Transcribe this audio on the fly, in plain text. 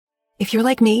If you're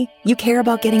like me, you care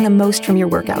about getting the most from your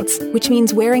workouts, which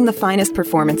means wearing the finest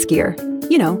performance gear.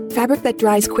 You know, fabric that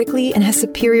dries quickly and has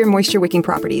superior moisture-wicking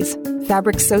properties.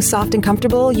 Fabric so soft and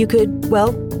comfortable you could,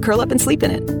 well, curl up and sleep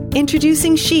in it.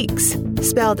 Introducing Sheex,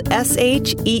 spelled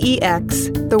S-H-E-E-X,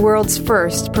 the world's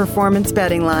first performance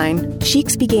bedding line.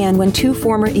 Sheex began when two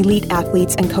former elite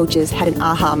athletes and coaches had an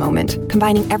aha moment,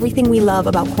 combining everything we love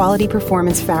about quality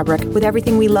performance fabric with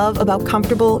everything we love about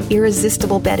comfortable,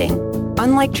 irresistible bedding.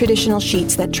 Unlike traditional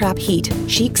sheets that trap heat,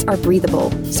 Sheex are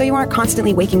breathable, so you aren't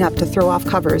constantly waking up to throw off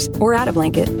covers or add a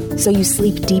blanket, so you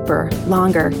sleep deeper,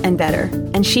 longer, and better.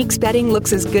 And Sheex bedding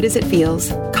looks as good as it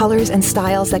feels. Colors and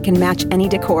styles that can match any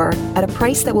decor at a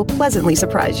price that will pleasantly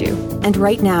surprise you. And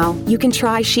right now, you can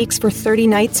try Sheex for 30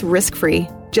 nights risk-free.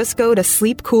 Just go to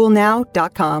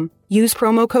sleepcoolnow.com. Use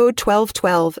promo code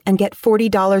 1212 and get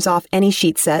 $40 off any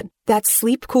sheet set. That's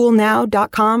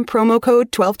sleepcoolnow.com, promo code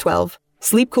 1212.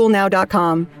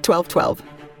 sleepcoolnow.com, 1212.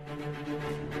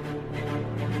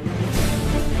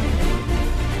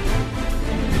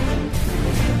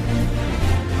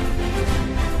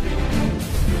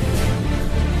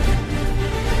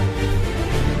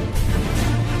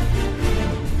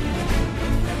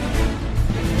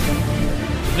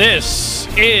 This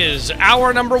is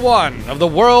hour number one of the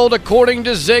World According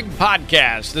to Zig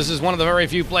podcast. This is one of the very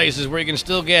few places where you can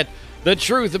still get the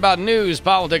truth about news,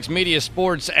 politics, media,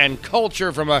 sports, and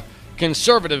culture from a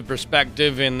conservative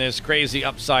perspective in this crazy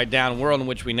upside-down world in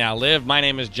which we now live. My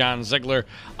name is John Ziegler.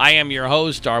 I am your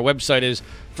host. Our website is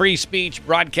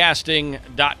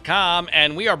freespeechbroadcasting.com,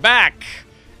 and we are back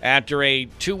after a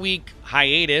 2-week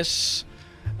hiatus.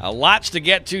 Lots to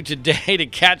get to today to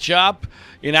catch up.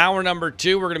 In hour number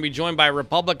two, we're going to be joined by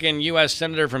Republican U.S.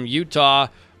 Senator from Utah,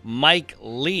 Mike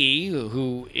Lee,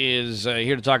 who is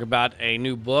here to talk about a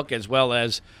new book as well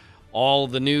as all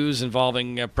the news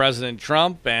involving President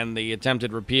Trump and the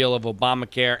attempted repeal of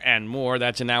Obamacare and more.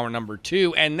 That's in hour number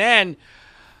two. And then,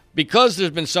 because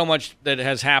there's been so much that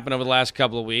has happened over the last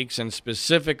couple of weeks, and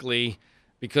specifically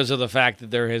because of the fact that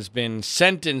there has been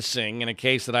sentencing in a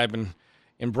case that I've been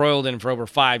embroiled in for over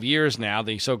 5 years now,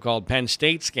 the so-called Penn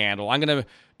State scandal, I'm going to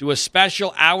do a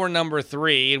special hour number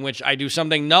three in which I do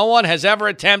something no one has ever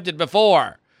attempted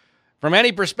before from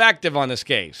any perspective on this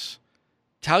case.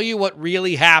 Tell you what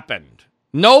really happened.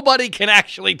 Nobody can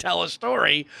actually tell a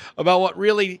story about what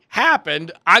really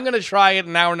happened. I'm going to try it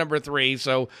in hour number three,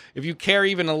 so if you care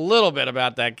even a little bit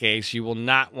about that case, you will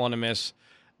not want to miss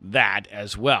that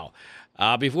as well.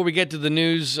 Before we get to the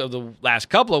news of the last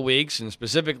couple of weeks, and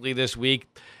specifically this week,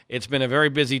 it's been a very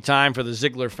busy time for the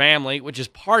Ziegler family, which is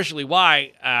partially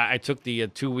why I took the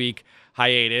 2-week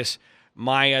hiatus.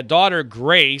 My daughter,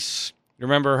 Grace,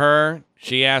 remember her?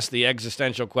 She asked the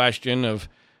existential question of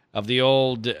the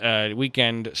old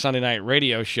weekend Sunday night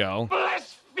radio show.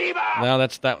 No,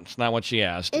 that's not what she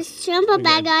asked. Is Trump a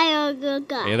bad guy or a good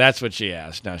guy? Yeah, that's what she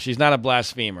asked. No, she's not a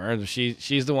blasphemer.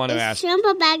 She's the one who asked. Is Trump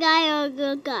a bad guy or a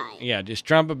good guy? Yeah, is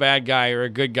Trump a bad guy or a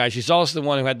good guy? She's also the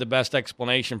one who had the best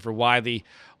explanation for why the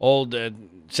old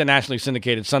nationally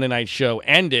syndicated Sunday night show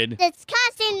ended. It's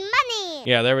costing money.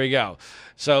 Yeah, there we go.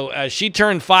 So she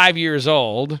turned 5 years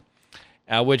old,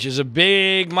 which is a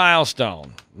big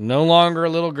milestone. No longer a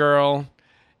little girl.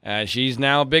 She's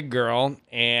now a big girl,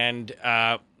 and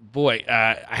boy,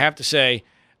 I have to say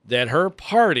that her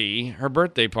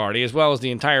birthday party, as well as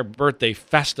the entire birthday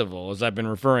festival, as I've been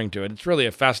referring to it, it's really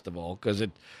a festival because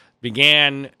it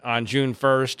began on June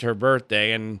 1st, her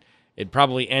birthday, and it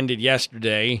probably ended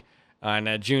yesterday on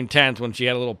June 10th when she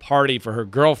had a little party for her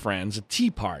girlfriends, a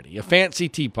fancy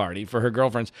tea party for her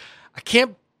girlfriends. I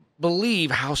can't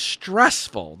believe how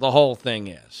stressful the whole thing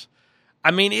is.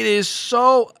 I mean, it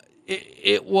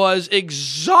was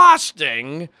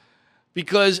exhausting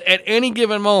because at any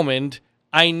given moment,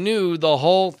 I knew the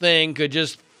whole thing could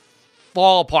just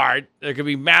fall apart. There could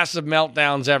be massive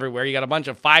meltdowns everywhere. You got a bunch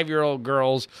of 5-year-old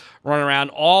girls running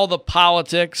around, all the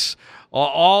politics,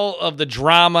 all of the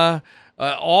drama,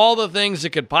 all the things that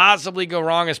could possibly go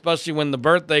wrong, especially when the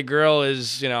birthday girl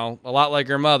is, a lot like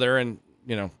her mother and,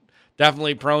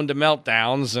 definitely prone to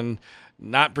meltdowns and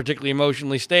not particularly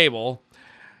emotionally stable.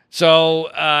 So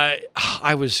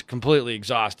I was completely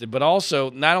exhausted, but also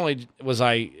not only was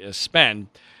I spent,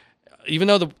 even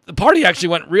though the party actually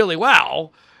went really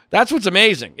well, that's what's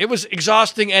amazing. It was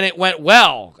exhausting and it went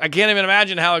well. I can't even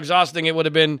imagine how exhausting it would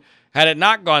have been had it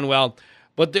not gone well.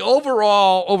 But the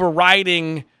overall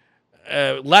overriding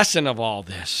lesson of all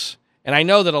this, and I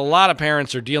know that a lot of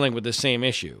parents are dealing with the same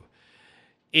issue,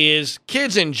 is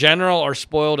kids in general are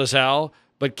spoiled as hell,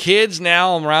 but kids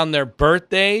now around their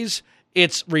birthdays,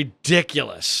 it's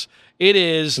ridiculous.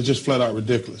 It's just flat out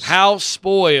ridiculous how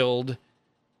spoiled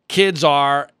kids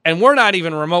are, and we're not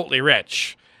even remotely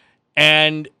rich.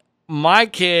 And my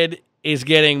kid is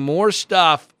getting more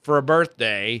stuff for a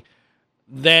birthday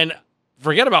than,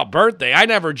 forget about birthday, I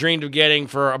never dreamed of getting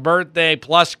for a birthday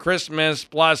plus Christmas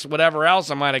plus whatever else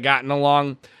I might have gotten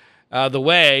along the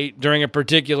way during a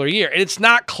particular year. It's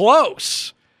not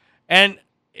close. And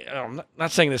I'm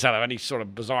not saying this out of any sort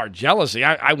of bizarre jealousy.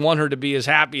 I want her to be as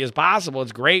happy as possible.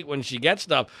 It's great when she gets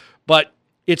stuff. But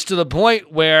it's to the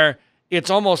point where it's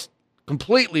almost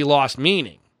completely lost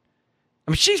meaning.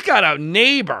 I mean, she's got a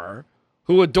neighbor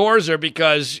who adores her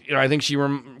because, I think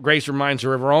Grace reminds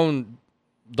her of her own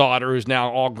daughter, who's now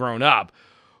all grown up,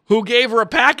 who gave her a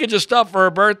package of stuff for her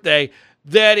birthday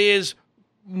that is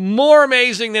more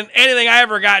amazing than anything I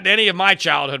ever got in any of my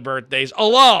childhood birthdays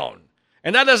alone.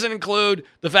 And that doesn't include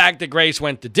the fact that Grace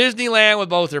went to Disneyland with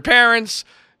both her parents.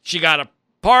 She got a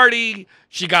party.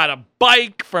 She got a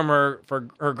bike from her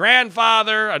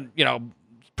grandfather,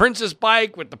 princess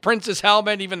bike with the princess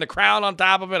helmet, even the crown on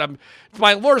top of it. It's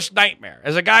my worst nightmare.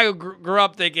 As a guy who grew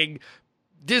up thinking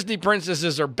Disney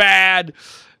princesses are bad,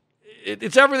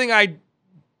 it's everything I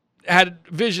had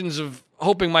visions of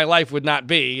hoping my life would not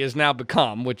be is now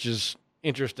become, which is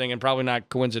interesting and probably not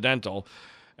coincidental,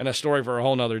 and a story for a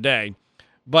whole nother day.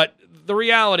 But the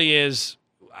reality is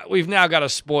we've now got a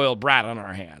spoiled brat on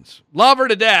our hands. Love her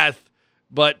to death,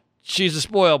 but she's a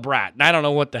spoiled brat, and I don't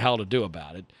know what the hell to do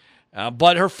about it.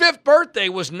 But her 5th birthday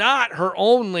was not her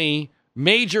only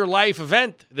major life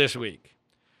event this week.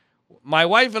 My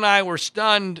wife and I were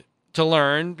stunned to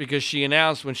learn, because she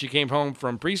announced when she came home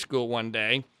from preschool one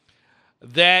day,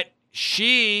 that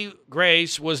she,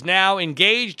 Grace, was now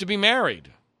engaged to be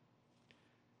married,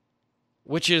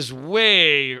 which is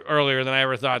way earlier than I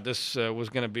ever thought this was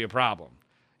going to be a problem.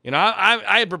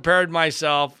 I had prepared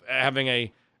myself having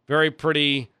a very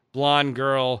pretty blonde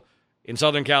girl in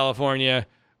Southern California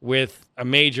with a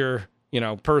major,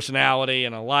 personality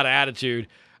and a lot of attitude.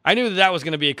 I knew that was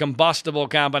going to be a combustible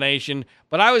combination,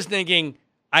 but I was thinking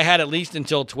I had at least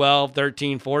until 12,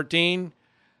 13, 14.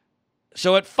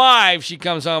 So at 5, she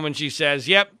comes home and she says,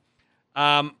 yep,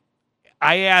 I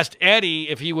asked Eddie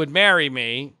if he would marry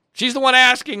me. She's the one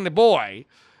asking the boy.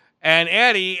 And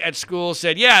Eddie at school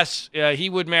said, yes, he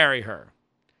would marry her.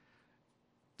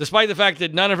 Despite the fact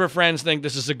that none of her friends think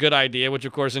this is a good idea, which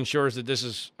of course ensures that this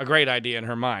is a great idea in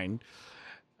her mind.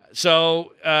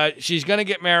 So she's going to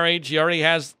get married. She already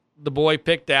has the boy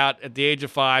picked out at the age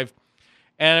of 5.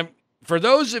 And for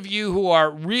those of you who are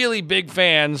really big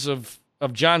fans of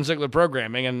John Ziegler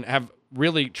programming and have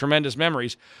really tremendous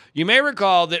memories, you may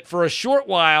recall that for a short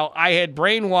while I had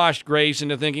brainwashed Grace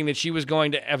into thinking that she was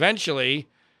going to eventually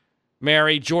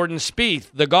marry Jordan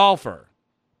Spieth, the golfer.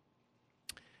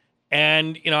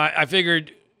 And, I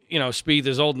figured, Spieth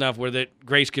is old enough where that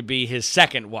Grace could be his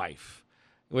second wife,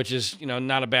 which is,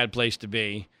 not a bad place to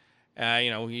be.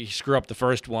 You screw up the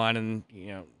first one and,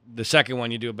 the second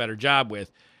one you do a better job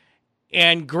with.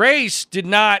 And Grace did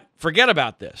not forget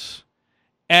about this.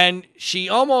 And she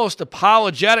almost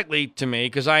apologetically to me,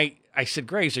 because I said,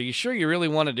 Grace, are you sure you really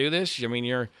want to do this? I mean,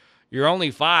 you're only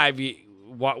 5.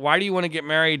 Why do you want to get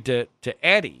married to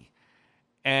Eddie?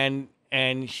 And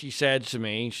she said to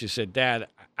me, she said, Dad,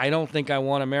 I don't think I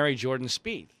want to marry Jordan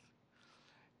Spieth.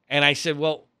 And I said,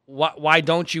 well, why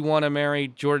don't you want to marry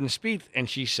Jordan Spieth? And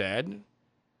she said,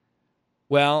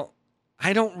 well,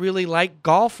 I don't really like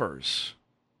golfers.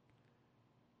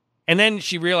 And then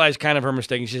she realized kind of her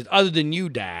mistake. She said, other than you,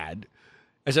 Dad.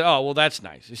 I said, oh, well, that's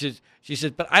nice. She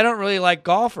said, but I don't really like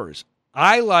golfers.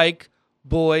 I like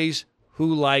boys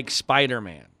who like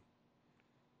Spider-Man.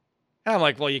 And I'm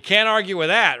like, well, you can't argue with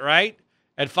that, right?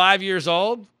 At 5 years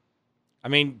old? I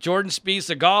mean, Jordan Spieth's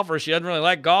a golfer. She doesn't really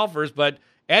like golfers, but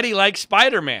Eddie likes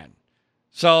Spider-Man.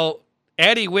 So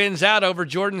Eddie wins out over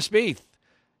Jordan Spieth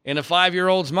in a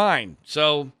 5-year-old's mind.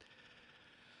 So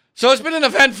it's been an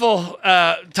eventful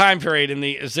time period in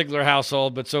the Ziegler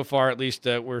household, but so far, at least,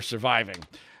 we're surviving.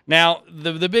 Now,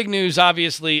 the big news,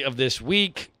 obviously, of this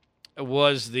week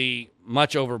was the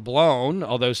much overblown,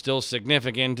 although still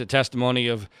significant, testimony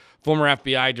of former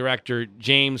FBI Director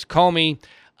James Comey.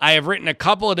 I have written a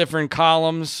couple of different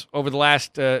columns over the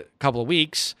last couple of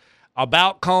weeks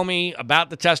about Comey, about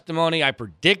the testimony. I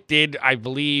predicted, I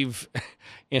believe,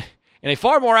 in a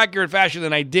far more accurate fashion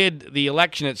than I did the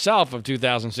election itself of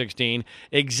 2016,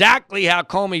 exactly how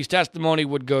Comey's testimony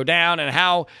would go down and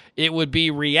how it would be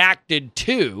reacted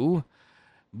to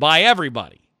by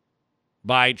everybody.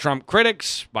 By Trump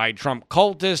critics, by Trump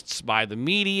cultists, by the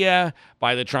media,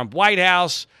 by the Trump White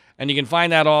House. And you can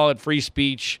find that all at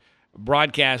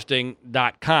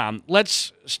freespeechbroadcasting.com.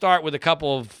 Let's start with a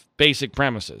couple of basic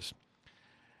premises.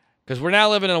 Because we're now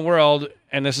living in a world,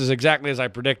 and this is exactly as I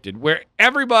predicted, where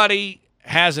everybody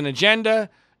has an agenda.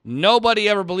 Nobody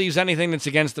ever believes anything that's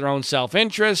against their own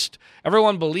self-interest.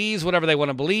 Everyone believes whatever they want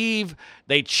to believe.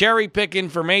 They cherry-pick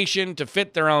information to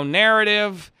fit their own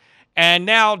narrative. And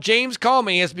now James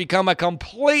Comey has become a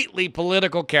completely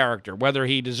political character, whether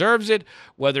he deserves it,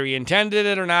 whether he intended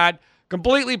it or not.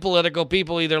 Completely political.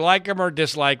 People either like him or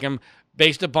dislike him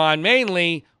based upon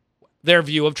mainly their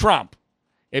view of Trump.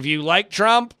 If you like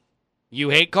Trump, you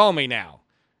hate Comey now.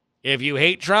 If you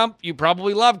hate Trump, you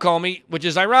probably love Comey, which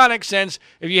is ironic since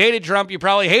if you hated Trump, you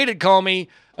probably hated Comey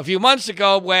a few months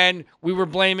ago when we were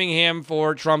blaming him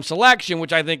for Trump's election,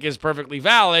 which I think is perfectly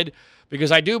valid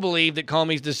because I do believe that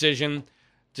Comey's decision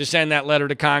to send that letter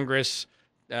to Congress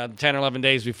 10 or 11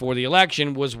 days before the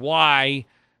election was why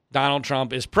Donald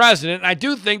Trump is president. And I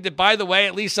do think that, by the way,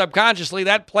 at least subconsciously,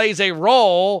 that plays a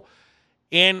role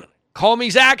in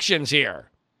Comey's actions here.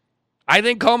 I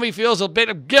think Comey feels a bit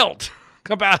of guilt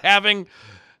about having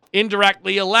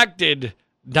indirectly elected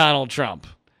Donald Trump.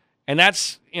 And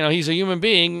that's, he's a human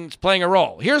being. It's playing a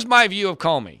role. Here's my view of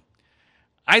Comey.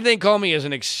 I think Comey is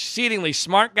an exceedingly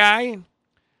smart guy.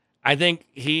 I think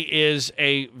he is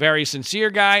a very sincere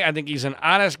guy. I think he's an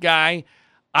honest guy.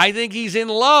 I think he's in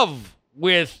love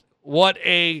with what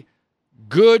a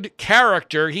good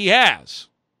character he has.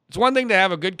 It's one thing to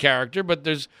have a good character, but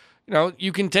there's,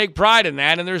 you can take pride in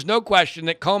that. And there's no question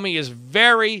that Comey is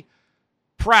very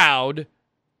proud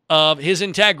of his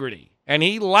integrity. And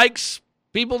he likes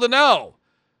people to know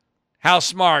how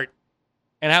smart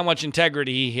and how much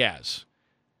integrity he has.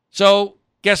 So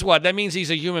guess what? That means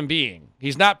he's a human being.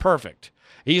 He's not perfect.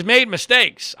 He's made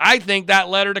mistakes. I think that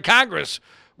letter to Congress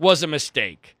was a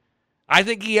mistake. I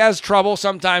think he has trouble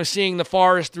sometimes seeing the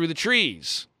forest through the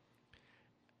trees.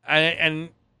 And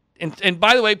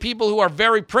by the way, people who are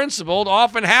very principled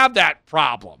often have that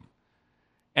problem.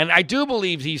 And I do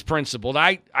believe he's principled.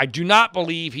 I do not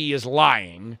believe he is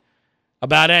lying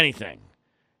about anything.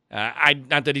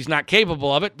 Not that he's not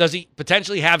capable of it. Does he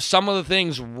potentially have some of the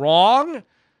things wrong?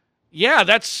 Yeah,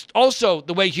 that's also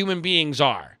the way human beings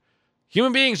are.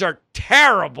 Human beings are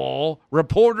terrible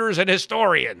reporters and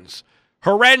historians.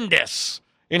 Horrendous.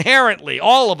 Inherently,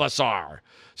 all of us are.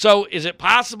 So is it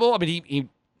possible? I mean,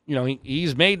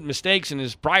 he's made mistakes in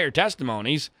his prior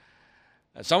testimonies.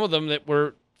 Some of them that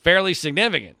were fairly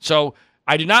significant. So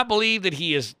I do not believe that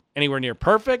he is anywhere near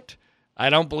perfect. I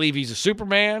don't believe he's a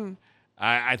Superman.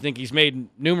 I think he's made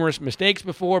numerous mistakes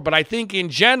before, but I think in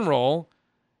general,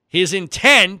 his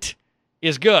intent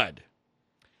is good.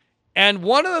 And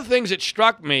one of the things that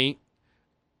struck me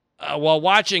while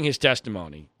watching his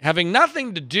testimony, having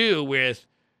nothing to do with,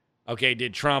 okay,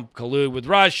 did Trump collude with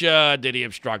Russia? Did he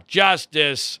obstruct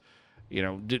justice?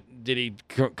 Did he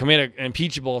commit an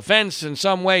impeachable offense in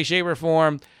some way, shape, or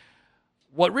form?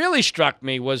 What really struck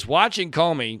me was watching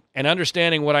Comey and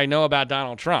understanding what I know about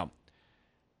Donald Trump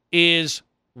is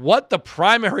what the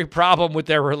primary problem with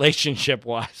their relationship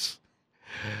was.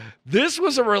 This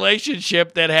was a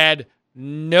relationship that had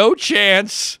no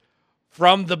chance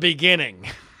from the beginning.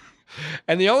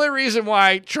 And the only reason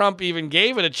why Trump even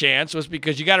gave it a chance was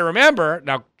because you got to remember,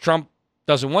 now Trump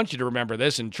doesn't want you to remember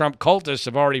this, and Trump cultists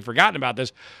have already forgotten about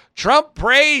this. Trump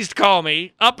praised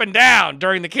Comey up and down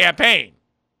during the campaign.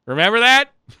 Remember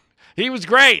that? He was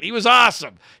great. He was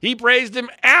awesome. He praised him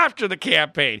after the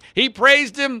campaign. He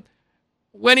praised him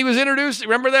when he was introduced.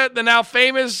 Remember that? The now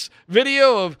famous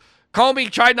video of Comey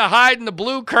trying to hide in the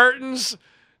blue curtains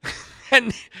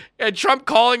and Trump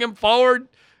calling him forward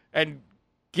and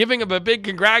giving him a big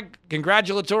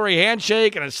congratulatory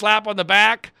handshake and a slap on the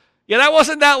back. Yeah, that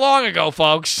wasn't that long ago,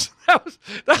 folks.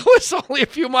 That was only a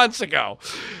few months ago.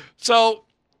 So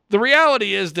the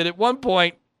reality is that at one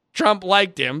point, Trump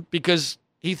liked him because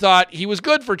he thought he was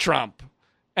good for Trump.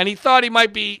 And he thought he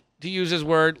might be, to use his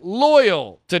word,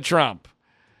 loyal to Trump,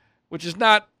 which is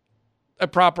not a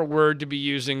proper word to be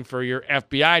using for your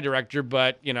FBI director.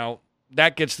 But,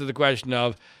 that gets to the question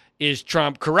of, is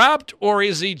Trump corrupt or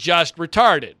is he just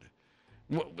retarded?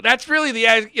 That's really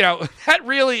that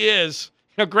really is.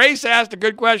 Grace asked a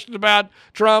good question about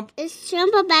Trump. Is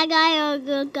Trump a bad guy or a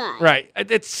good guy? Right.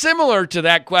 It's similar to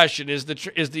that question is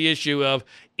the issue of,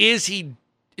 is he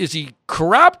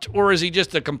corrupt or is he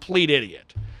just a complete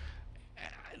idiot?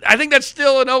 I think that's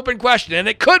still an open question, and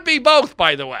it could be both,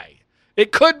 by the way.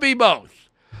 It could be both.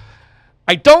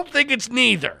 I don't think it's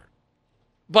neither.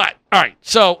 But, all right,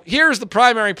 so here's the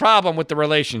primary problem with the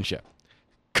relationship.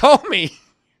 Comey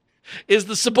is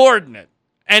the subordinate.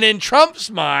 And in Trump's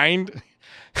mind,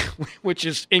 which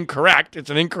is incorrect, it's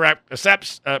an incorrect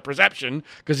perception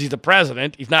because he's the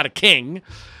president, he's not a king.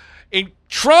 In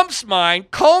Trump's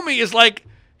mind, Comey is like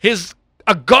his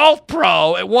a golf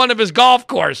pro at one of his golf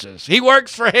courses. He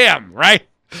works for him, right?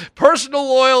 Personal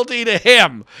loyalty to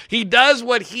him. He does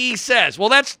what he says. Well,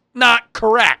 that's not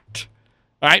correct,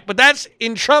 all right? But that's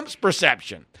in Trump's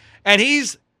perception. And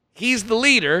he's the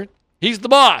leader. He's the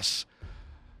boss.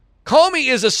 Comey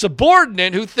is a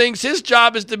subordinate who thinks his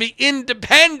job is to be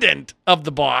independent of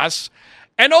the boss.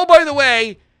 And oh, by the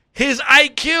way, his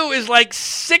IQ is like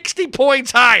 60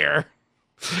 points higher.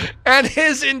 And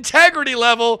his integrity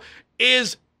level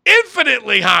is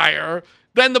infinitely higher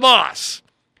than the boss.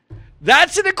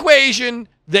 That's an equation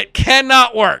that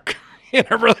cannot work in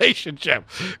a relationship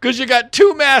because you got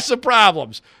two massive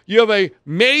problems. You have a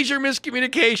major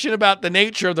miscommunication about the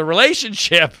nature of the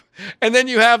relationship, and then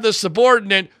you have the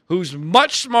subordinate who's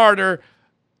much smarter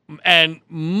and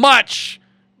much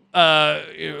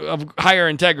of higher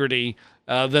integrity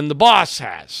than the boss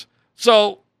has.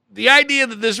 So the idea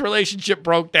that this relationship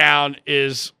broke down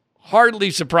is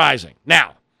hardly surprising.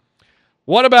 Now,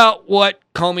 what about what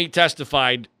Comey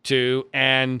testified to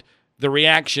and the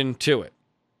reaction to it?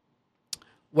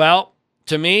 Well,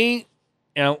 to me,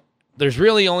 there's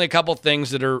really only a couple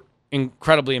things that are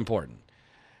incredibly important.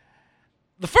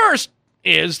 The first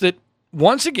is that,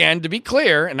 once again, to be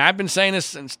clear, and I've been saying this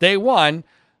since day one,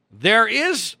 there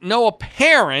is no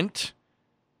apparent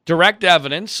direct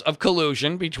evidence of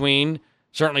collusion between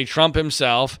certainly Trump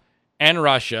himself and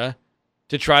Russia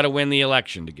to try to win the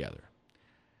election together.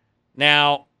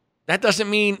 Now, that doesn't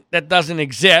mean that doesn't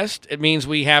exist. It means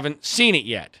we haven't seen it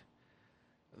yet.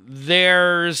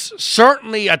 There's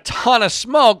certainly a ton of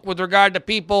smoke with regard to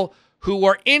people who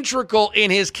were integral in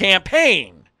his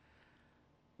campaign.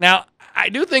 Now, I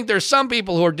do think there's some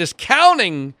people who are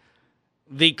discounting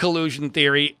the collusion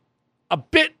theory a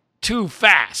bit too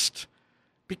fast.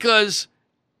 Because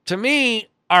to me,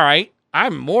 all right,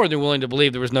 I'm more than willing to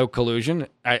believe there was no collusion.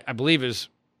 I believe his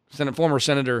former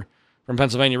senator from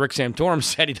Pennsylvania, Rick Santorum,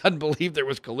 said he doesn't believe there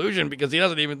was collusion because he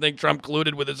doesn't even think Trump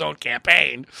colluded with his own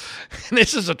campaign. And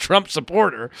this is a Trump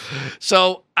supporter.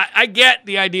 So I get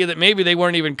the idea that maybe they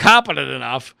weren't even competent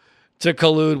enough to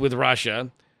collude with Russia.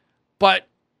 But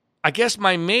I guess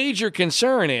my major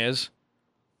concern is,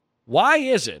 why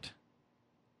is it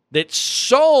that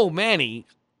so many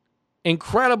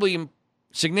incredibly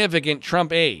significant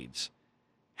Trump aides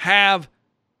have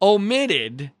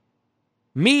omitted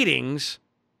meetings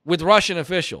with Russian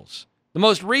officials? The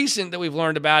most recent that we've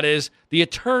learned about is the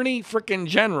Attorney frickin'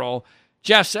 General,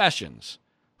 Jeff Sessions,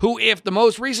 who, if the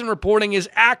most recent reporting is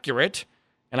accurate,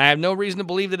 and I have no reason to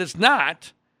believe that it's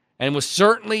not, and was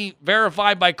certainly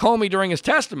verified by Comey during his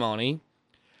testimony,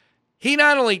 he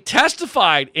not only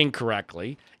testified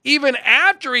incorrectly, even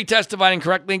after he testified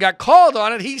incorrectly and got called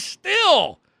on it, he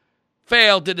still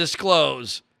failed to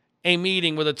disclose a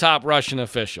meeting with a top Russian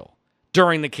official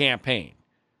during the campaign.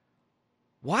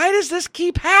 Why does this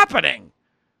keep happening?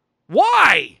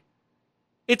 Why?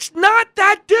 It's not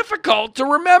that difficult to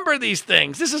remember these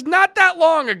things. This is not that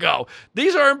long ago.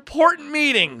 These are important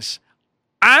meetings.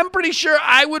 I'm pretty sure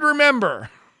I would remember.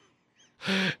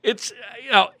 It's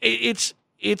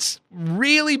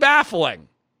really baffling.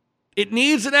 It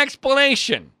needs an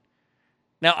explanation.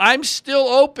 Now, I'm still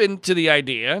open to the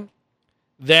idea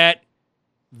that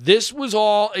this was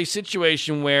all a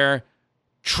situation where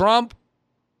Trump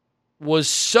was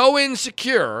so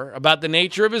insecure about the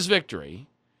nature of his victory,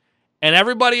 and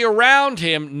everybody around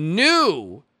him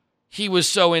knew he was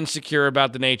so insecure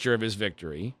about the nature of his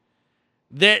victory,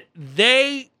 that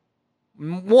they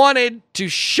wanted to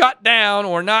shut down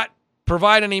or not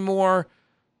provide any more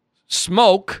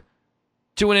smoke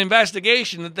to an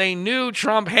investigation that they knew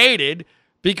Trump hated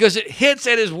because it hits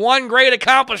at his one great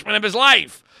accomplishment of his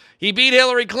life. He beat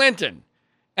Hillary Clinton.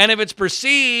 And if it's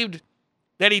perceived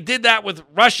that he did that with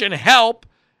Russian help,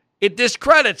 it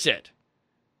discredits it.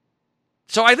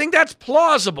 So I think that's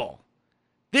plausible.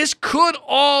 This could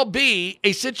all be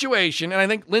a situation, and I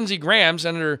think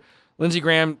Senator Lindsey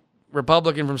Graham,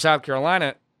 Republican from South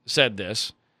Carolina, said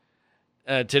this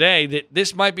today, that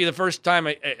this might be the first time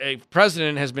a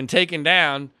president has been taken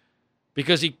down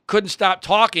because he couldn't stop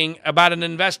talking about an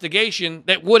investigation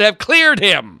that would have cleared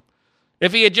him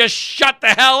if he had just shut the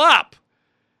hell up.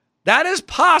 That is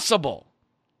possible.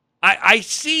 I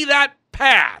see that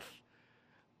path.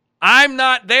 I'm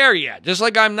not there yet. Just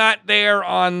like I'm not there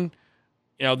on,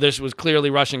 this was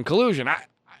clearly Russian collusion.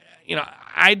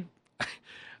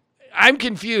 I'm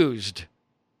confused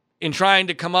in trying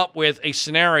to come up with a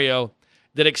scenario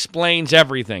that explains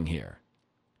everything here.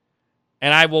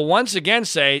 And I will once again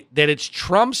say that it's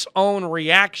Trump's own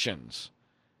reactions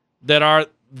that are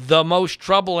the most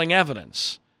troubling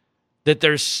evidence that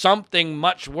there's something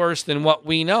much worse than what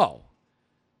we know.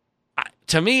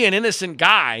 To me, an innocent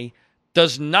guy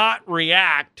does not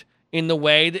react in the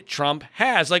way that Trump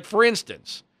has. Like, for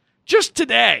instance, just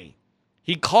today,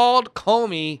 he called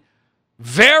Comey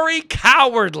very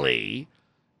cowardly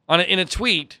in a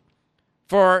tweet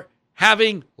for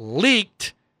having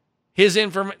leaked his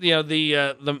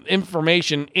the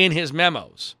information in his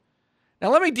memos. Now,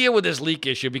 let me deal with this leak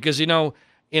issue because,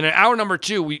 in hour number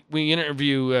 2, we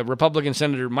interview Republican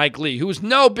Senator Mike Lee, who is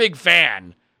no big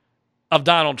fan of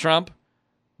Donald Trump.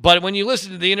 But when you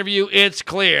listen to the interview, it's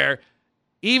clear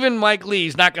even Mike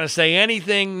Lee's not going to say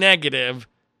anything negative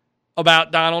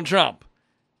about Donald Trump.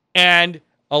 And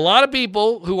a lot of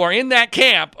people who are in that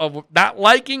camp of not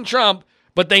liking Trump,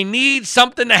 but they need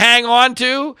something to hang on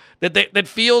to that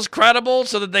feels credible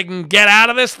so that they can get out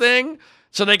of this thing,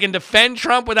 so they can defend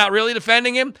Trump without really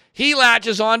defending him, he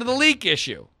latches on to the leak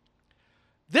issue.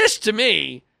 This, to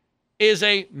me, is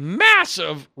a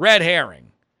massive red herring.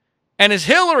 And as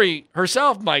Hillary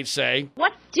herself might say,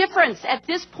 what difference at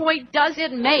this point does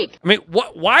it make? I mean,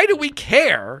 why do we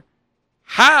care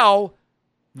how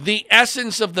the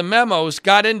essence of the memos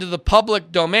got into the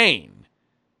public domain?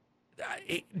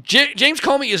 James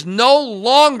Comey is no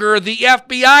longer the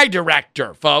FBI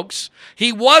director, folks.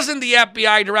 He wasn't the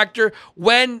FBI director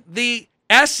when the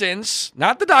essence,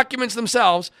 not the documents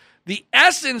themselves, the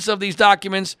essence of these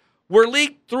documents were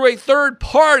leaked through a third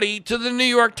party to the New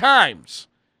York Times.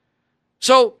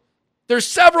 So there's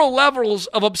several levels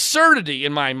of absurdity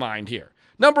in my mind here.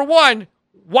 Number one,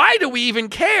 why do we even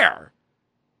care?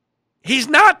 He's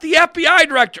not the FBI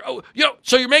director. Oh,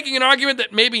 so you're making an argument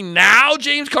that maybe now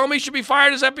James Comey should be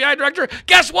fired as FBI director?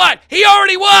 Guess what? He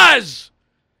already was.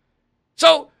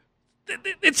 So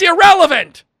it's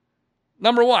irrelevant.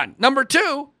 Number one. Number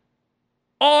two,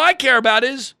 all I care about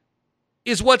is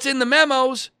what's in the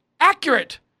memos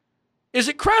accurate? Is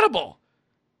it credible?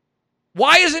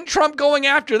 Why isn't Trump going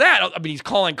after that? I mean, he's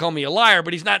calling Comey a liar,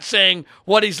 but he's not saying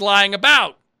what he's lying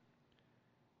about.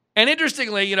 And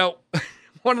interestingly,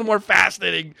 one of the more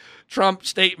fascinating Trump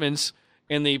statements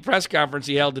in the press conference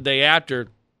he held the day after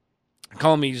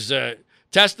Comey's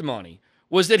testimony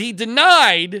was that he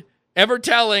denied ever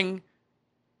telling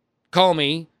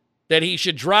Comey that he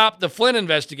should drop the Flynn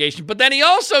investigation. But then he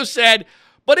also said,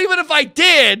 but even if I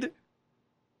did,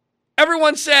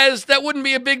 everyone says that wouldn't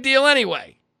be a big deal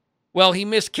anyway. Well, he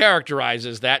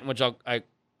mischaracterizes that, in which I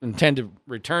intend to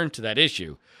return to that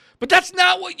issue. But that's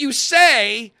not what you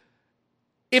say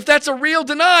if that's a real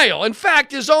denial. In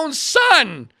fact, his own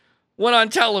son went on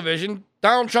television,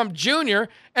 Donald Trump Jr.,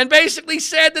 and basically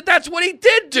said that that's what he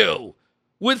did do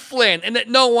with Flynn and that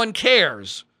no one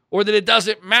cares or that it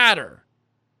doesn't matter.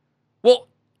 Well,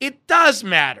 it does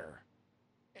matter.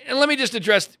 And let me just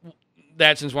address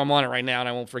that since I'm on it right now and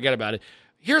I won't forget about it.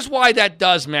 Here's why that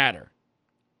does matter.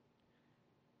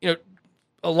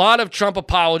 A lot of Trump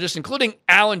apologists, including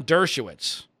Alan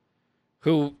Dershowitz,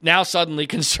 who now suddenly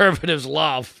conservatives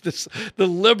love. The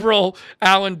liberal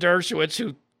Alan Dershowitz,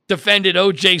 who defended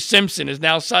O.J. Simpson, is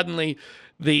now suddenly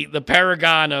the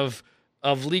paragon of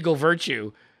legal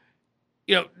virtue.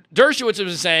 Dershowitz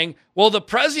was saying, well, the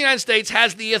President of the United States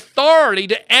has the authority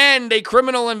to end a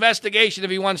criminal investigation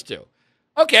if he wants to.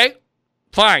 Okay,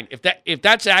 fine. If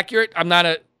that's accurate, I'm not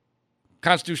a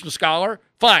constitutional scholar.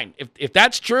 Fine. If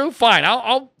that's true, fine.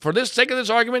 I'll for the sake of this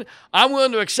argument, I'm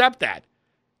willing to accept that.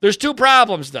 There's two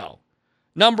problems, though.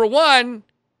 Number one,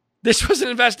 this was an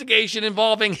investigation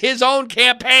involving his own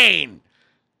campaign,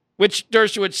 which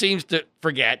Dershowitz seems to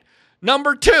forget.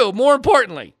 Number two, more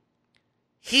importantly,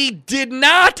 he did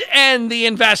not end the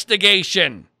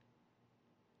investigation.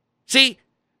 See,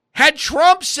 had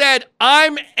Trump said,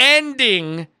 I'm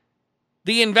ending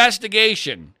the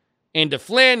investigation into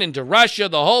Flynn, into Russia,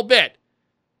 the whole bit,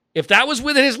 if that was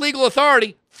within his legal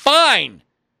authority, fine.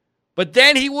 But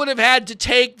then he would have had to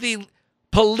take the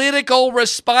political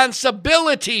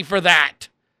responsibility for that.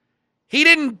 He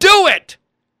didn't do it.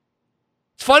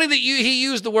 It's funny that he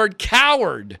used the word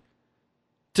coward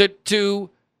to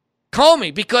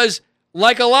Comey because,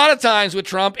 like a lot of times with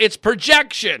Trump, it's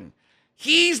projection.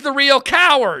 He's the real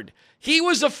coward. He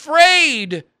was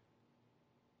afraid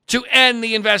to end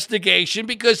the investigation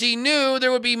because he knew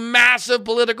there would be massive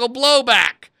political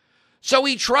blowback. So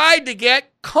he tried to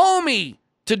get Comey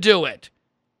to do it.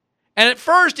 And at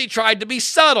first he tried to be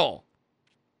subtle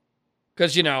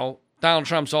because, Donald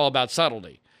Trump's all about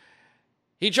subtlety.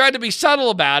 He tried to be subtle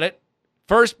about it,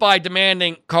 first by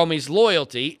demanding Comey's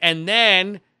loyalty and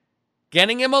then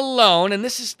getting him alone. And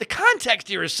the context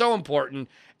here is so important.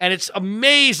 And it's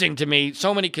amazing to me,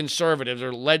 so many conservatives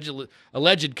or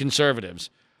alleged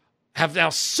conservatives have now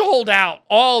sold out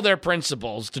all their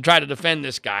principles to try to defend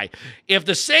this guy. If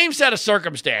the same set of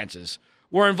circumstances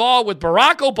were involved with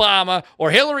Barack Obama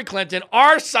or Hillary Clinton,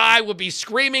 our side would be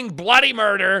screaming bloody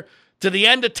murder to the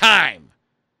end of time.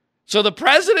 So the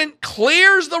president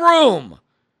clears the room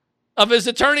of his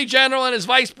attorney general and his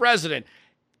vice president,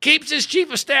 keeps his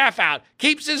chief of staff out,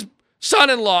 keeps his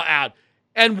son-in-law out,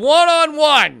 and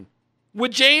one-on-one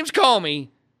with James Comey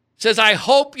says, I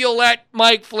hope you'll let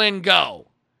Mike Flynn go.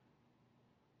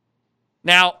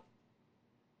 Now,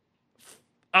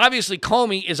 obviously,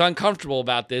 Comey is uncomfortable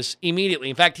about this immediately.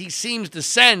 In fact, he seems to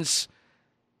sense,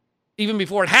 even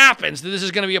before it happens, that this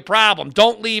is going to be a problem.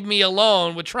 Don't leave me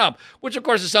alone with Trump, which, of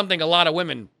course, is something a lot of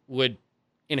women would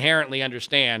inherently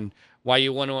understand, why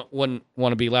you wouldn't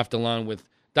want to be left alone with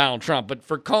Donald Trump. But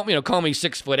for Comey, Comey's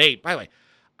 6'8". By the way,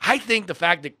 I think the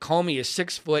fact that Comey is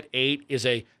 6'8" is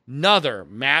another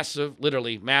massive,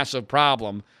 literally massive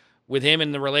problem with him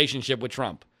in the relationship with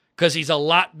Trump. Because he's a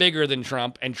lot bigger than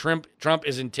Trump, and Trump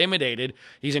is intimidated.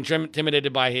 He's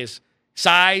intimidated by his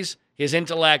size, his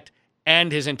intellect,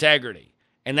 and his integrity.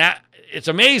 And that it's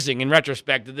amazing in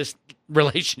retrospect that this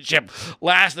relationship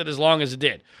lasted as long as it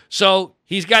did. So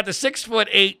he's got the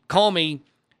 6'8" Comey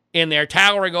in there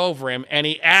towering over him, and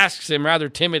he asks him rather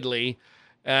timidly,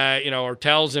 or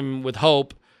tells him with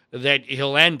hope that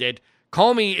he'll end it.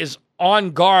 Comey is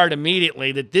on guard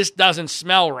immediately that this doesn't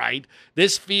smell right.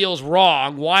 This feels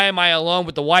wrong. Why am I alone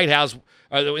with the White House,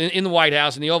 in the White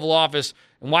House, in the Oval Office,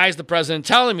 and why is the president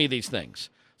telling me these things?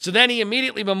 So then he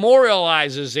immediately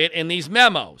memorializes it in these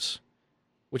memos,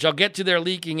 which I'll get to their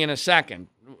leaking in a second,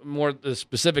 more the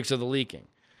specifics of the leaking.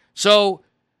 So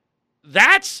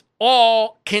that's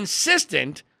all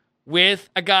consistent with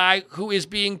a guy who is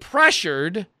being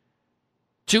pressured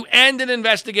to end an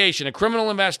investigation, a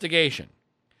criminal investigation.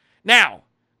 Now,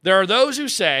 there are those who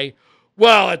say,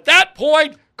 well, at that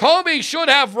point, Comey should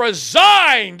have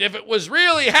resigned if it was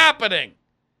really happening.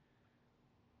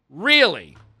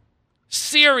 Really?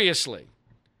 Seriously?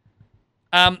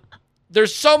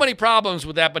 There's so many problems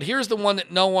with that, but here's the one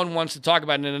that no one wants to talk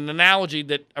about, and an analogy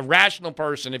that a rational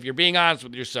person, if you're being honest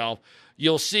with yourself,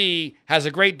 you'll see has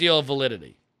a great deal of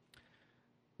validity.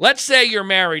 Let's say you're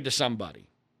married to somebody,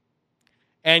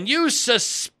 and you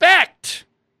suspect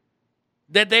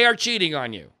that they are cheating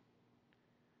on you.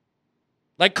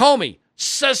 Like Comey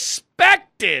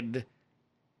suspected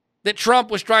that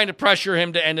Trump was trying to pressure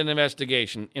him to end an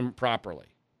investigation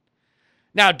improperly.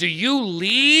 Now, do you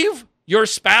leave your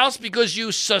spouse because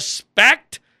you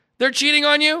suspect they're cheating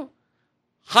on you?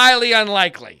 Highly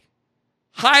unlikely.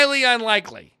 Highly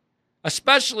unlikely.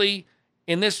 Especially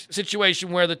in this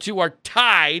situation where the two are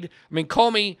tied. I mean,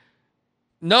 Comey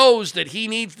knows that he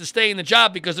needs to stay in the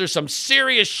job because there's some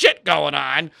serious shit going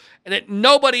on and that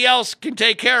nobody else can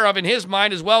take care of in his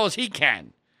mind as well as he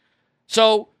can.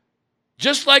 So,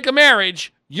 just like a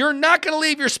marriage, you're not going to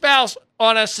leave your spouse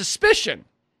on a suspicion.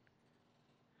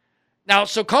 Now,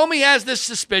 so Comey has this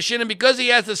suspicion, and because he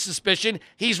has this suspicion,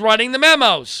 he's running the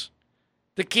memos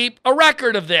to keep a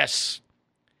record of this.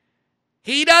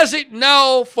 He doesn't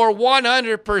know for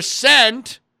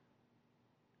 100%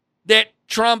 that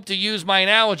Trump, to use my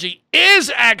analogy,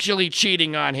 is actually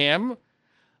cheating on him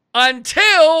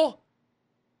until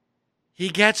he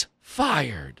gets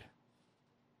fired.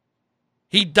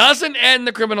 He doesn't end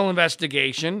the criminal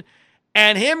investigation,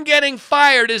 and him getting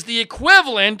fired is the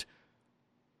equivalent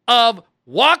of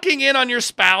walking in on your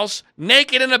spouse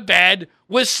naked in a bed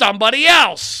with somebody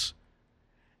else.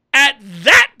 At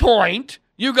that point,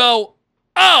 you go,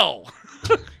 oh,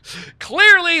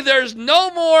 clearly there's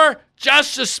no more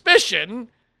just suspicion.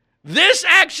 This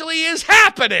actually is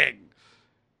happening.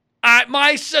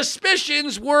 My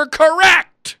suspicions were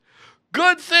correct.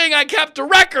 Good thing I kept a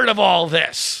record of all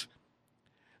this.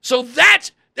 So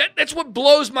that's what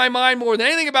blows my mind more than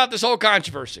anything about this whole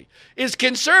controversy, is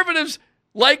conservatives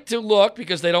like to look,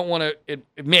 because they don't want to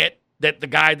admit that the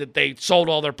guy that they sold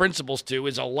all their principles to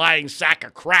is a lying sack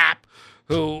of crap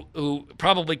who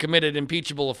probably committed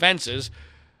impeachable offenses.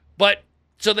 But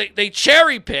so they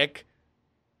cherry pick.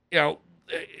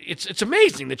 It's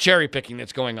amazing the cherry picking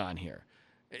that's going on here.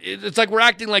 It's like we're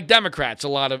acting like Democrats, a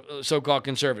lot of so-called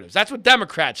conservatives. That's what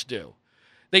Democrats do.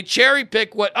 They cherry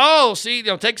pick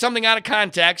take something out of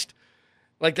context,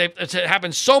 like it's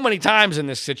happened so many times in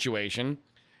this situation,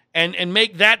 and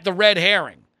make that the red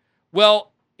herring.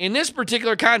 Well, in this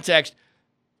particular context,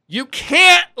 you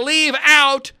can't leave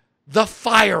out the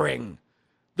firing.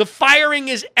 The firing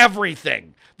is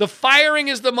everything. The firing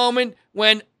is the moment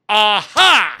when,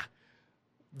 aha,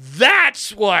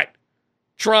 that's what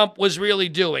Trump was really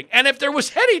doing. And if there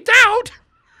was any doubt,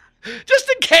 just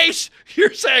in case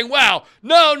you're saying, wow,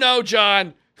 no,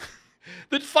 John,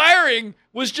 that firing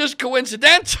was just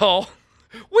coincidental,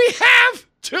 we have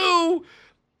two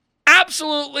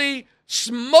absolutely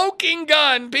smoking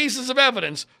gun pieces of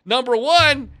evidence. Number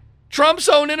one, Trump's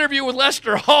own interview with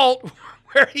Lester Holt,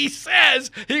 where he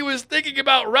says he was thinking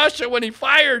about Russia when he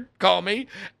fired Comey.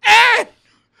 And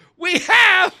we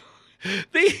have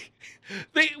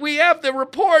the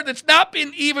report that's not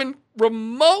been even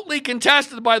remotely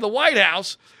contested by the White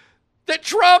House that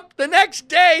Trump the next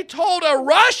day told a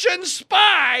Russian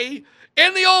spy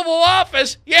in the Oval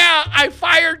Office, yeah, I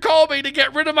fired Comey to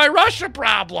get rid of my Russia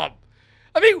problem.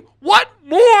 I mean, what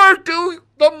more do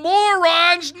the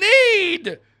morons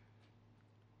need?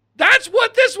 That's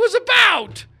what this was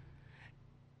about.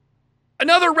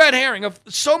 Another red herring of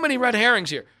so many red herrings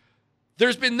here.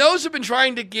 There's been those who've been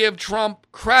trying to give Trump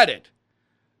credit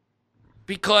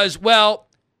because, well,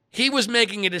 he was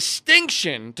making a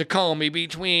distinction to Comey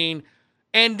between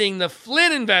ending the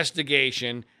Flynn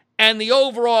investigation and the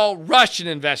overall Russian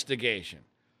investigation.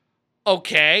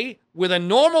 Okay, with a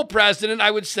normal president,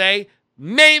 I would say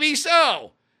maybe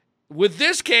so. With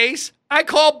this case, I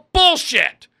call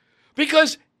bullshit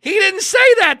because he didn't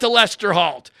say that to Lester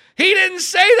Holt. He didn't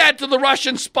say that to the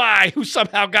Russian spy who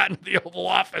somehow got into the Oval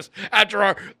Office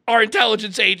after our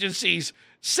intelligence agencies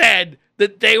said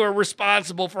that they were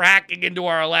responsible for hacking into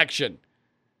our election.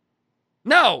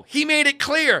 No, he made it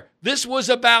clear this was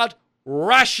about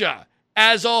Russia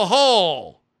as a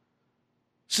whole.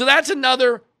 So that's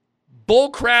another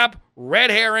bullcrap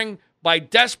red herring by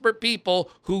desperate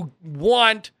people who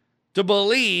want to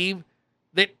believe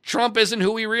that Trump isn't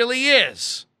who he really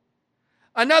is.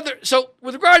 So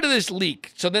with regard to this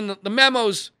leak, so then the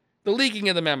memos, the leaking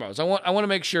of the memos, I want to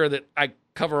make sure that I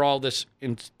cover all this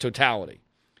in totality.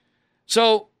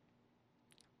 So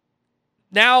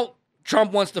now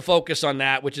Trump wants to focus on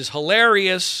that, which is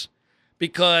hilarious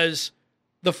because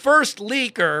the first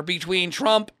leaker between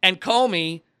Trump and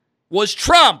Comey was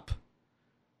Trump.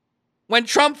 When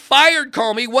Trump fired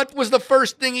Comey, what was the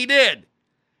first thing he did?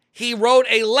 He wrote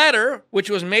a letter, which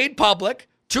was made public,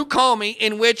 to Comey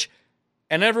in which,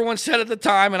 and everyone said at the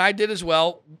time, and I did as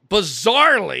well,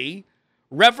 bizarrely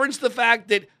referenced the fact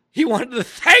that he wanted to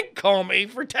thank Comey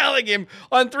for telling him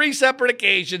on 3 separate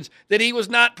occasions that he was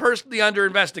not personally under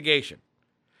investigation.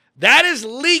 That is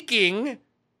leaking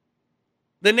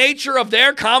the nature of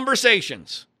their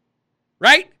conversations,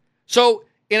 right? So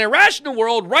in a rational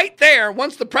world, right there,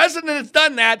 once the president has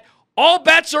done that, all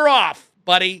bets are off,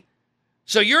 buddy.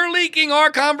 So you're leaking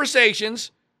our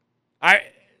conversations.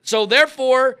 So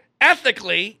therefore,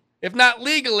 ethically, if not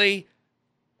legally,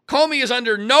 Comey is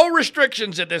under no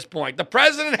restrictions at this point. The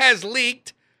president has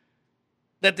leaked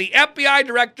that the FBI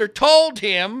director told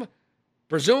him,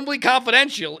 presumably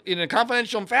confidential, in a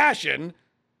confidential fashion,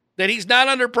 that he's not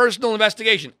under personal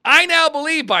investigation. I now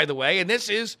believe, by the way, and this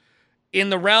is in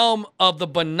the realm of the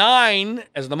benign,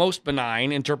 as the most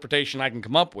benign interpretation I can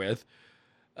come up with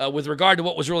regard to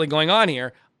what was really going on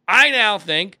here, I now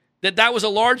think that that was a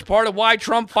large part of why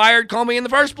Trump fired Comey in the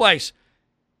first place.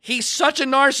 He's such a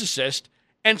narcissist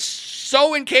and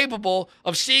so incapable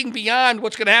of seeing beyond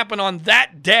what's going to happen on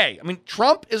that day. I mean,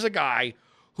 Trump is a guy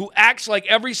who acts like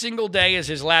every single day is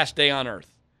his last day on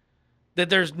earth,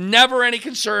 that there's never any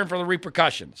concern for the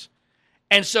repercussions.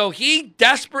 And so he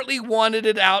desperately wanted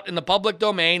it out in the public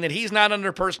domain that he's not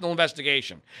under personal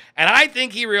investigation. And I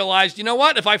think he realized, you know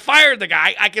what? If I fired the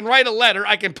guy, I can write a letter,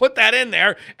 I can put that in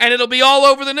there, and it'll be all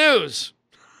over the news.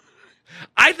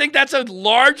 I think that's a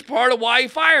large part of why he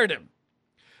fired him.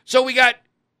 So we got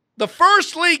the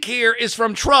first leak here is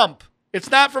from Trump. It's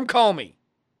not from Comey.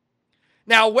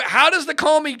 Now, how does the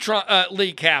Comey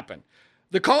leak happen?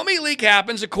 The Comey leak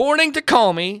happens, according to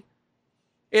Comey,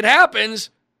 it happens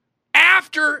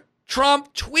after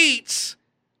Trump tweets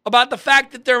about the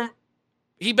fact that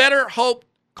Comey better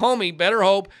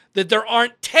hope that there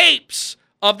aren't tapes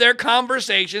of their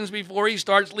conversations before he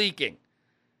starts leaking.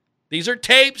 These are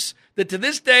tapes that to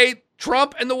this day,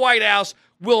 Trump and the White House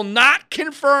will not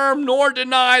confirm nor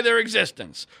deny their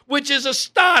existence, which is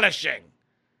astonishing.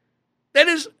 That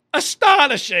is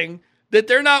astonishing that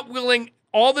they're not willing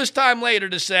all this time later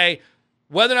to say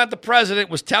whether or not the president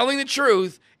was telling the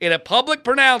truth in a public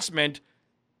pronouncement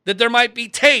that there might be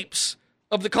tapes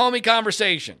of the Comey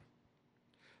conversation.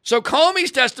 So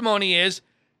Comey's testimony is,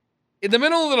 in the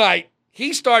middle of the night,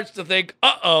 he starts to think,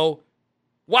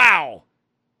 wow,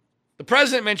 the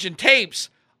president mentioned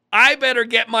tapes. I better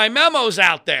get my memos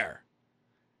out there.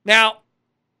 Now,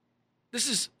 this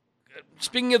is,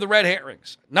 speaking of the red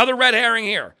herrings, another red herring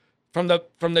here from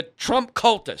the Trump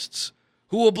cultists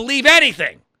who will believe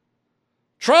anything.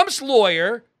 Trump's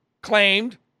lawyer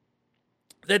claimed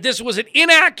that this was an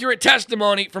inaccurate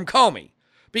testimony from Comey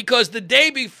because the day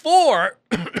before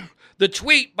the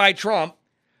tweet by Trump,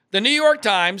 the New York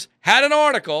Times had an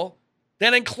article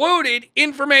that included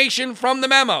information from the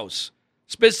memos,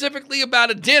 specifically about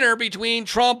a dinner between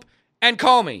Trump and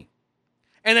Comey.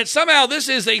 And that somehow this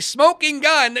is a smoking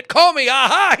gun that Comey,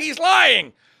 he's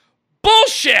lying.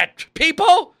 Bullshit,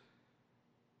 people.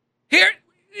 Here,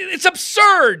 it's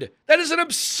absurd. That is an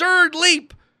absurd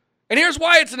leap. And here's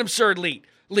why it's an absurd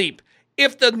leap.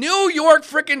 If the New York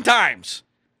frickin' Times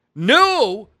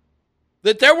knew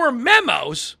that there were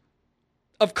memos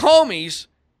of Comey's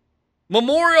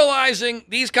memorializing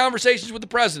these conversations with the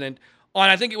president on,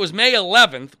 I think it was May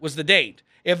 11th was the date.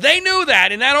 If they knew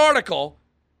that in that article,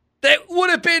 that would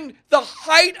have been the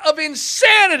height of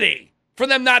insanity for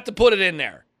them not to put it in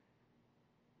there.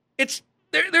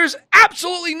 There's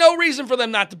absolutely no reason for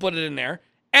them not to put it in there.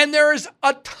 And there is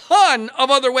a ton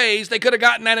of other ways they could have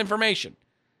gotten that information.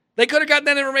 They could have gotten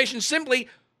that information simply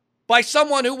by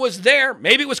someone who was there.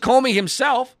 Maybe it was Comey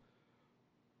himself.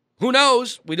 Who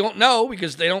knows? We don't know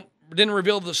because they didn't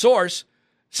reveal the source.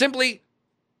 Simply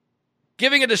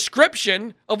giving a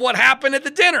description of what happened at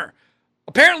the dinner.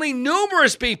 Apparently,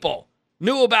 numerous people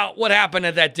knew about what happened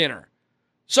at that dinner.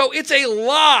 So it's a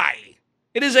lie.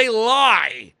 It is a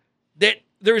lie that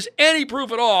there's any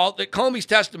proof at all that Comey's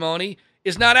testimony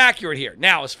is not accurate here.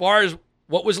 Now, as far as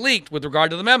what was leaked with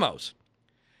regard to the memos,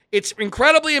 it's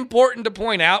incredibly important to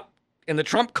point out, and the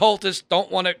Trump cultists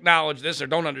don't want to acknowledge this or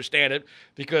don't understand it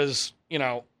because,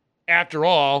 after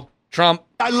all, Trump...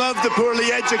 I love the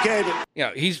poorly educated.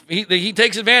 He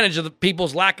takes advantage of the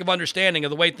people's lack of understanding of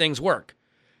the way things work.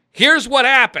 Here's what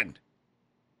happened.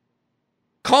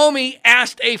 Comey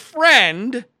asked a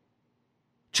friend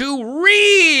to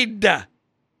read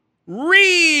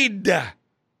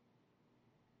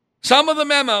some of the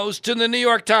memos to the New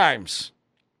York Times.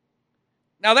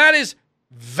 Now, that is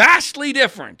vastly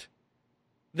different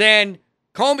than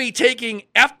Comey taking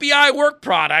FBI work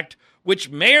product, which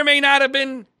may or may not have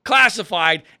been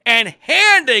classified, and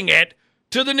handing it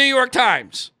to the New York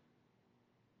Times.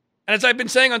 And as I've been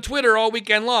saying on Twitter all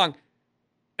weekend long,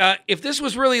 if this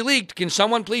was really leaked, can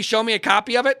someone please show me a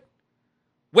copy of it?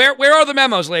 Where are the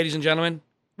memos, ladies and gentlemen?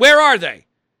 Where are they?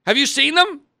 Have you seen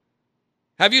them?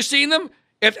 Had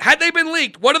they been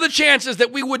leaked, what are the chances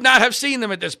that we would not have seen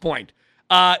them at this point?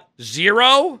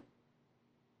 0.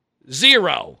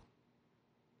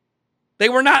 They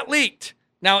were not leaked.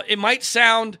 Now, it might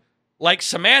sound like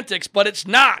semantics, but it's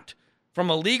not from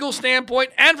a legal standpoint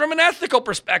and from an ethical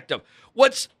perspective.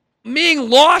 What's being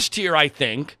lost here, I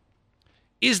think,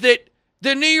 is that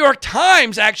the New York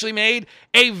Times actually made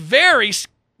a very,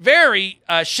 very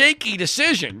shaky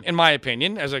decision, in my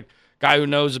opinion, as a guy who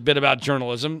knows a bit about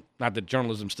journalism. Not that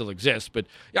journalism still exists, but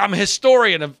I'm a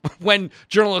historian of when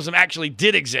journalism actually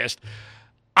did exist.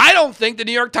 I don't think the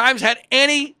New York Times had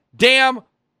any damn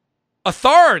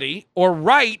authority or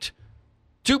right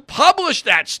to publish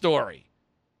that story.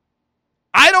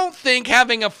 I don't think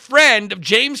having a friend of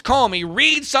James Comey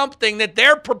read something that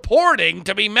they're purporting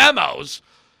to be memos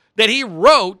that he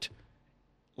wrote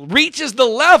reaches the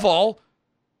level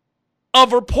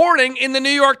of reporting in the New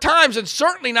York Times, and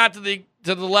certainly not to the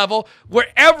level where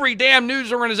every damn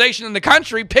news organization in the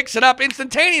country picks it up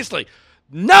instantaneously.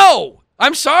 No,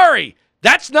 I'm sorry.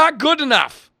 That's not good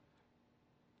enough,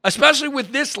 especially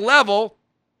with this level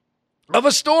of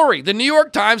a story. The New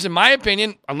York Times, in my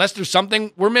opinion, unless there's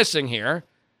something we're missing here,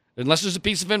 unless there's a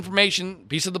piece of information,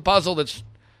 piece of the puzzle that's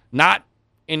not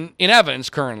in evidence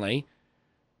currently,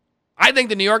 I think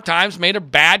the New York Times made a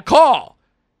bad call.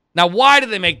 Now, why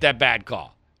did they make that bad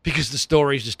call? Because the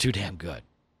story is just too damn good.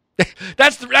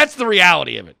 That's the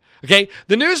reality of it, okay?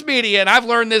 The news media, and I've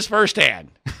learned this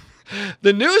firsthand,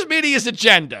 the news media's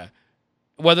agenda,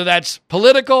 whether that's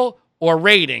political or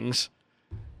ratings,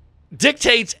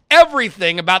 dictates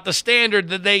everything about the standard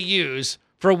that they use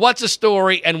for what's a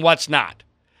story and what's not.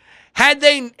 Had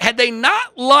they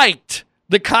not liked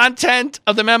the content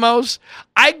of the memos,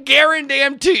 I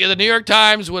guarantee you the New York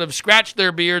Times would have scratched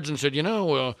their beards and said,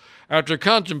 after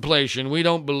contemplation, we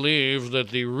don't believe that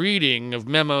the reading of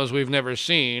memos we've never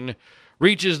seen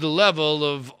reaches the level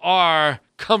of our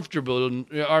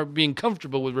being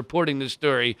comfortable with reporting this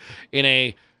story in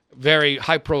a very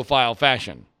high-profile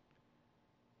fashion.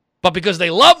 But because they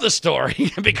love the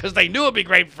story, because they knew it'd be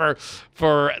great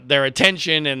for their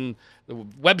attention and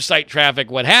website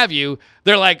traffic, what have you,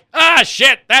 they're like,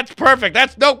 shit, that's perfect.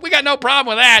 We got no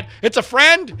problem with that. It's a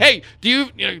friend. Hey, do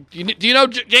you know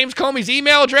James Comey's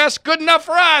email address? Good enough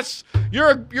for us. You're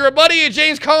a buddy of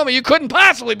James Comey. You couldn't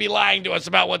possibly be lying to us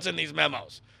about what's in these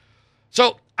memos.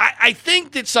 So I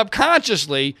think that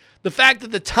subconsciously, the fact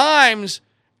that the Times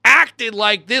acted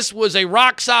like this was a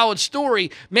rock-solid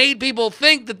story made people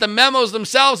think that the memos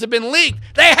themselves had been leaked.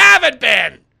 They haven't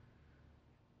been.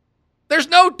 There's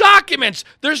no documents.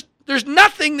 There's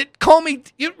nothing that Comey.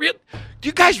 Do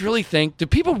you guys really think? Do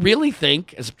people really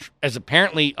think, as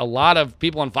apparently a lot of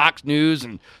people on Fox News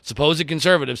and supposed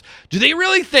conservatives, do they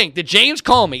really think that James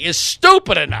Comey is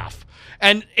stupid enough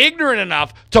and ignorant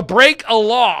enough to break a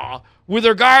law with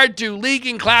regard to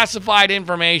leaking classified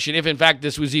information, if in fact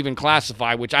this was even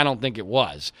classified, which I don't think it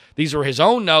was? These were his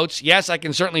own notes. Yes, I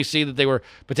can certainly see that they were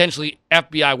potentially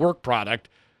FBI work product,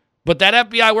 but that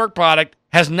FBI work product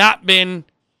has not been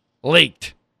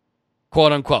leaked,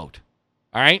 quote unquote.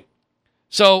 All right?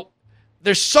 So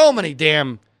there's so many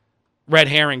damn red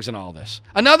herrings in all this.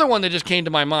 Another one that just came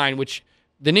to my mind, which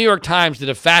the New York Times did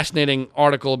a fascinating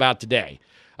article about today,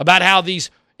 about how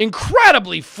these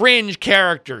incredibly fringe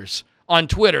characters on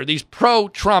Twitter, these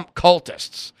pro-Trump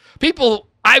cultists, people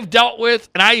I've dealt with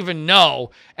and I even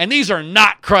know, and these are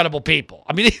not credible people.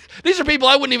 I mean, these are people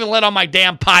I wouldn't even let on my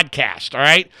damn podcast, all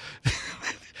right?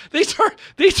 These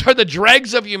are the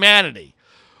dregs of humanity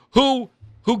who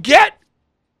get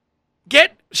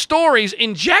stories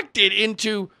injected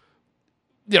into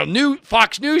new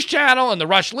Fox News Channel and the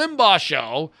Rush Limbaugh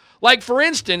show. Like, for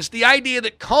instance, the idea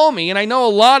that Comey, and I know a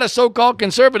lot of so-called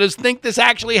conservatives think this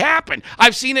actually happened.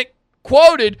 I've seen it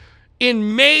quoted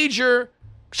in major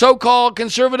so-called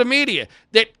conservative media,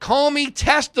 that Comey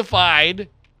testified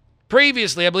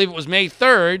previously, I believe it was May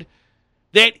 3rd,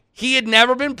 that he had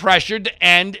never been pressured to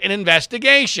end an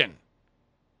investigation.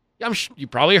 You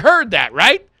probably heard that,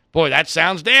 right? Boy, that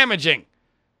sounds damaging.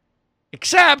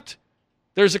 Except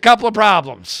there's a couple of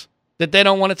problems that they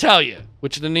don't want to tell you,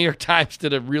 which the New York Times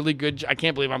did a really good job. I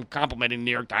can't believe I'm complimenting the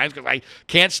New York Times because I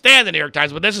can't stand the New York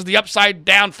Times, but this is the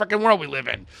upside-down freaking world we live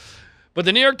in. But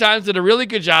the New York Times did a really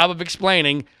good job of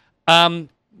explaining,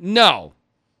 no.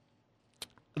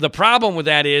 The problem with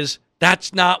that is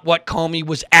that's not what Comey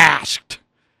was asked.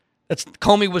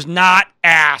 Comey was not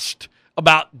asked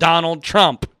about Donald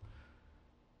Trump.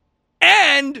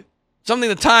 And something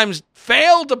the Times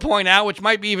failed to point out, which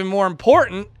might be even more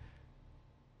important,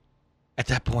 at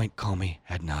that point, Comey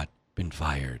had not been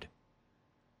fired.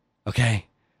 Okay?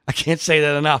 I can't say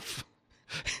that enough.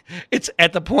 It's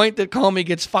at the point that Comey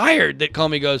gets fired that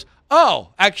Comey goes, oh,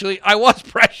 actually, I was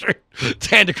pressured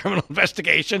to end a criminal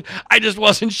investigation. I just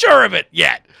wasn't sure of it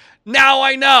yet. Now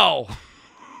I know.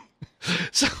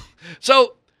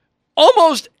 So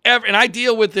almost every, and I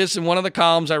deal with this in one of the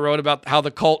columns I wrote about how the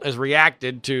cult has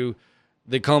reacted to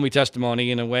the Comey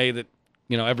testimony in a way that,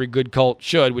 every good cult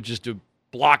should, which is to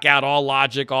block out all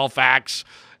logic, all facts,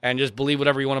 and just believe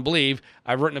whatever you want to believe.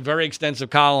 I've written a very extensive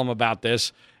column about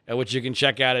this, which you can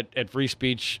check out at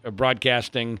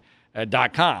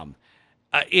freespeechbroadcasting.com.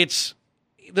 It's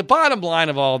the bottom line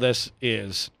of all this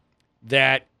is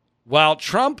that while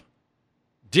Trump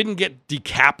didn't get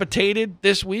decapitated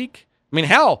this week, I mean,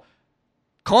 hell,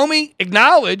 Comey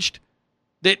acknowledged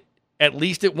that at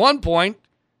least at one point,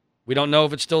 we don't know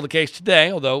if it's still the case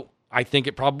today, although I think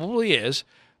it probably is,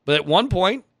 but at one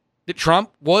point that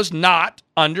Trump was not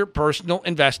under personal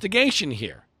investigation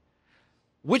here.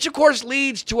 Which, of course,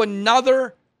 leads to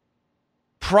another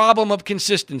problem of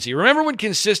consistency. Remember when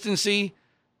consistency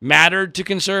mattered to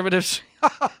conservatives?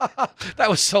 That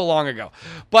was so long ago.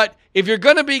 But if you're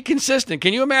going to be consistent,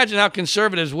 can you imagine how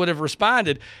conservatives would have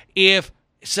responded if,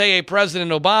 say, a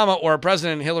President Obama or a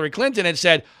President Hillary Clinton had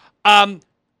said,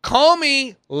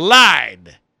 Comey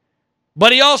lied,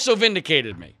 but he also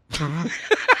vindicated me.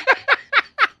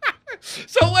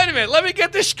 So wait a minute, let me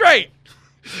get this straight.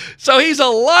 So he's a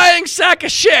lying sack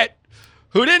of shit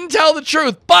who didn't tell the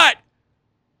truth. But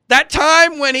that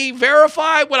time when he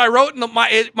verified what I wrote in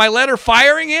my letter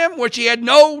firing him, which he had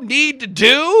no need to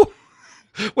do,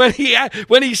 when he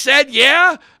said,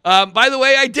 by the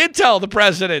way, I did tell the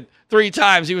president 3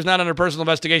 times he was not under personal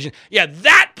investigation. Yeah,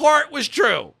 that part was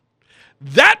true.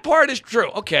 That part is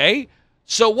true. Okay,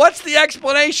 so what's the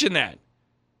explanation then?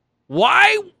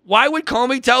 Why would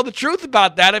Comey tell the truth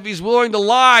about that if he's willing to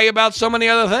lie about so many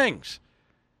other things?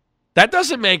 That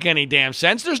doesn't make any damn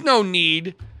sense. There's no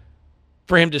need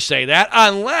for him to say that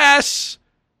unless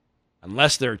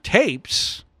there are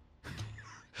tapes,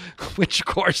 which, of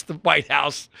course, the White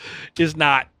House is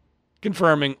not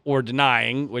confirming or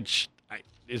denying, which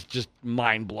is just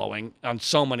mind-blowing on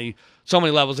so many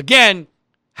levels. Again,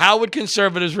 how would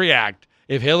conservatives react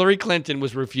if Hillary Clinton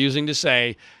was refusing to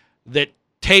say that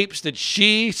tapes that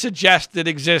she suggested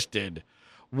existed,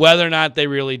 whether or not they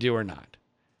really do or not?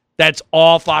 That's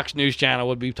all Fox News Channel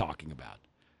would be talking about.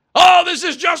 Oh, this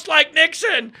is just like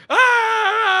Nixon.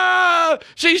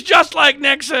 She's just like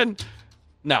Nixon.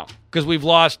 No, because we've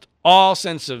lost all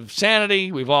sense of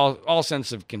sanity. We've all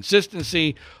sense of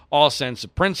consistency, all sense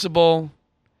of principle.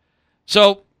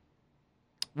 So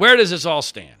where does this all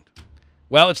stand?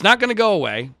 Well, it's not going to go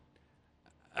away.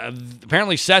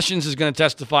 Apparently, Sessions is going to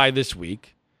testify this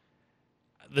week.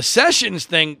 The Sessions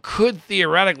thing could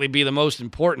theoretically be the most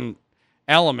important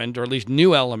element, or at least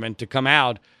new element, to come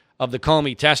out of the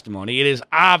Comey testimony. It is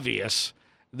obvious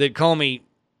that Comey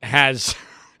has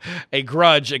a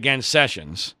grudge against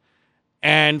Sessions.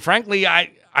 And frankly,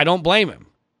 I don't blame him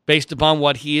based upon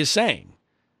what he is saying.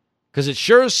 Because it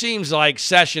sure seems like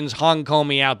Sessions hung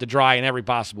Comey out to dry in every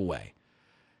possible way.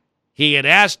 He had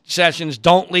asked Sessions,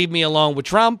 don't leave me alone with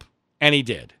Trump, and he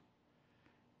did.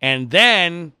 And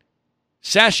then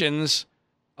Sessions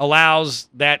allows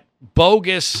that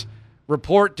bogus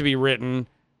report to be written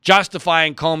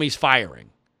justifying Comey's firing.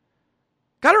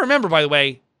 Got to remember, by the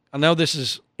way, I know this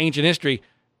is ancient history,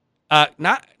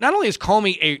 not only is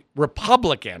Comey a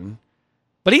Republican,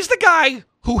 but he's the guy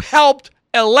who helped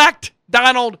elect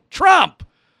Donald Trump.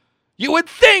 You would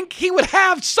think he would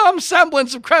have some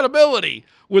semblance of credibility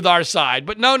with our side.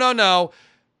 But no.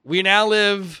 We now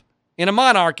live in a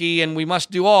monarchy, and we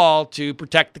must do all to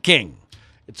protect the king.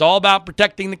 It's all about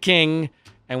protecting the king.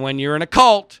 And when you're in a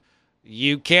cult,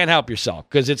 you can't help yourself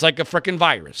because it's like a freaking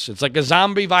virus. It's like a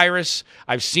zombie virus.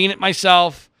 I've seen it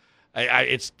myself.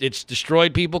 It's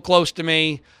destroyed people close to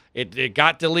me. It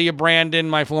got to Leah Brandon,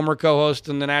 my former co-host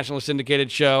on the National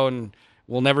Syndicated show, and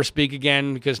we'll never speak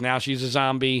again because now she's a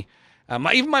zombie.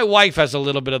 Even my wife has a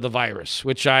little bit of the virus,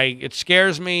 which it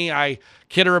scares me. I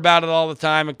kid her about it all the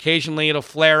time. Occasionally, it'll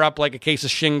flare up like a case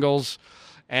of shingles.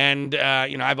 And I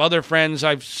have other friends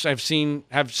I've seen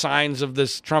have signs of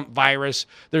this Trump virus.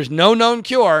 There's no known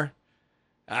cure.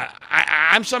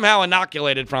 I'm somehow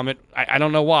inoculated from it. I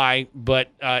don't know why, but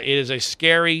it is a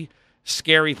scary,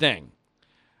 scary thing.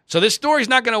 So this story's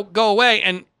not going to go away.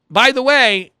 And by the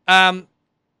way,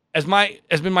 has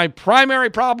been my primary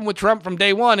problem with Trump from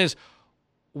day one is,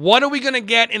 what are we going to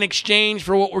get in exchange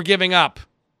for what we're giving up?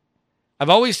 I've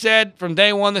always said from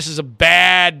day one, this is a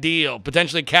bad deal,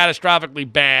 potentially catastrophically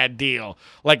bad deal,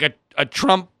 like a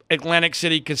Trump Atlantic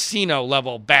City casino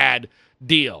level bad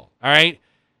deal, all right?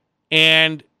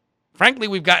 And frankly,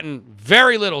 we've gotten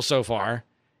very little so far.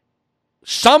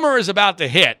 Summer is about to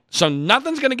hit, so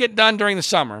nothing's going to get done during the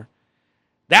summer.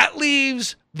 That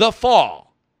leaves the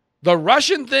fall. The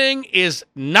Russian thing is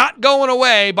not going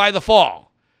away by the fall.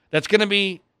 That's going to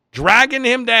be dragging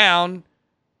him down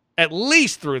at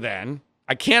least through then.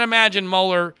 I can't imagine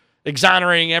Mueller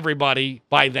exonerating everybody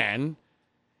by then.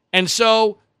 And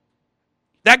so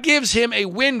that gives him a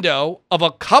window of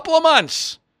a couple of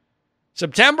months.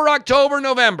 September, October,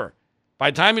 November.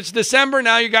 By the time it's December,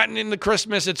 now you've gotten into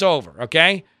Christmas, it's over,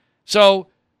 okay? So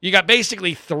you got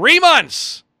basically 3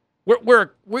 months.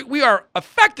 We are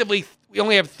effectively, we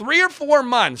only have 3 or 4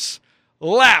 months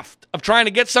left of trying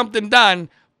to get something done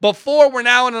before we're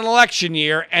now in an election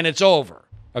year and it's over,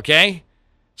 okay?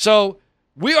 So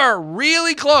we are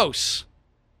really close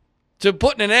to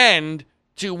putting an end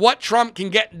to what Trump can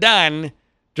get done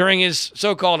during his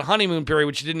so-called honeymoon period,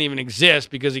 which didn't even exist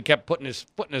because he kept putting his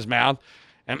foot in his mouth,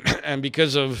 and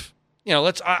because of,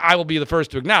 I will be the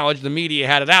first to acknowledge the media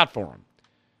had it out for him.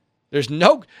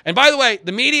 And by the way,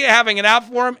 the media having it out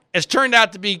for him has turned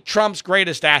out to be Trump's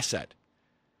greatest asset.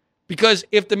 Because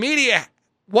if the media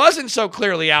wasn't so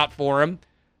clearly out for him,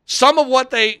 some of what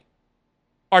they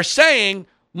are saying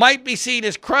might be seen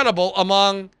as credible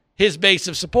among his base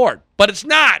of support. But it's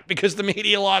not, because the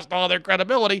media lost all their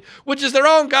credibility, which is their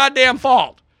own goddamn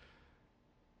fault.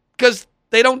 Because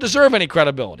they don't deserve any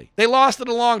credibility. They lost it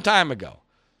a long time ago.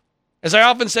 As I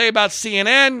often say about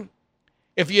CNN,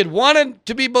 if you had wanted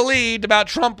to be believed about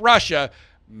Trump-Russia,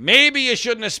 maybe you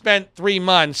shouldn't have spent 3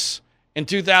 months in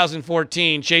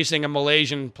 2014 chasing a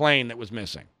Malaysian plane that was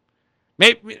missing.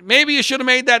 Maybe you should have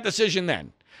made that decision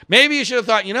then. Maybe you should have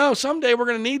thought, someday we're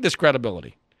going to need this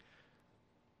credibility.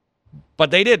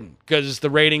 But they didn't, because the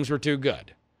ratings were too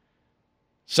good.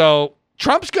 So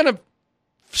Trump's going to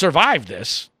survive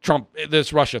this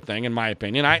Russia thing, in my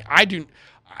opinion.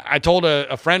 I told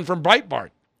a friend from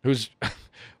Breitbart, who's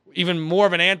even more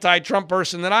of an anti-Trump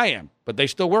person than I am, but they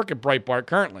still work at Breitbart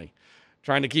currently,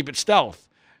 trying to keep it stealth.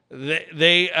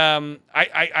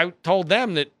 I told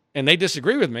them that, and they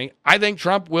disagree with me, I think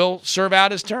Trump will serve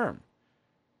out his term.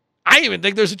 I even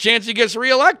think there's a chance he gets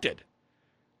reelected.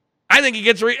 I think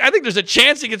there's a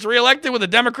chance he gets reelected with a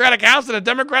Democratic House and a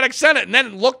Democratic Senate, and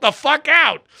then look the fuck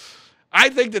out. I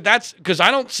think that's because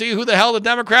I don't see who the hell the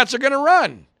Democrats are going to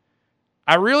run.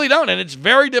 I really don't, and it's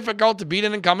very difficult to beat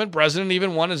an incumbent president,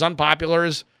 even one as unpopular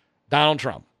as Donald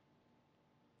Trump.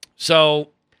 So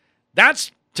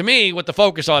that's, to me, what the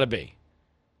focus ought to be.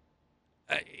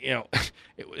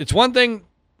 It's one thing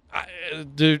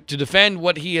to defend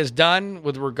what he has done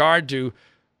with regard to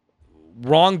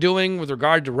wrongdoing with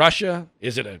regard to Russia?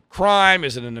 Is it a crime?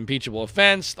 Is it an impeachable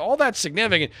offense? All that's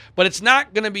significant, but it's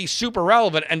not going to be super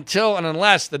relevant until and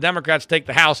unless the Democrats take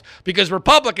the House, because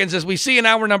Republicans, as we see in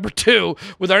hour number 2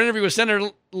 with our interview with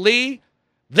Senator Lee,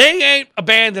 they ain't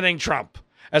abandoning Trump.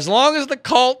 As long as the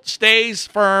cult stays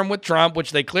firm with Trump,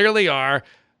 which they clearly are,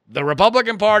 the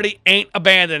Republican Party ain't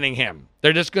abandoning him.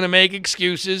 They're just going to make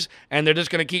excuses, and they're just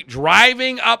going to keep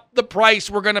driving up the price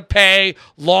we're going to pay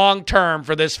long term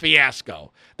for this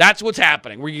fiasco. That's what's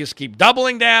happening. We just keep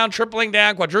doubling down, tripling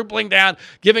down, quadrupling down,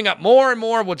 giving up more and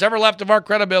more of what's ever left of our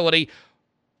credibility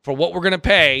for what we're going to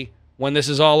pay when this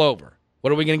is all over.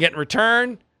 What are we going to get in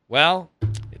return? Well,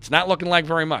 it's not looking like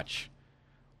very much.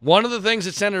 One of the things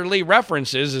that Senator Lee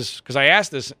references is, because I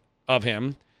asked this of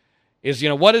him, is,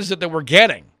 what is it that we're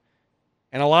getting?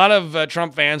 And a lot of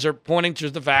Trump fans are pointing to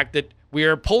the fact that we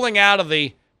are pulling out of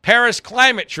the Paris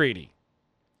Climate Treaty.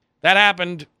 That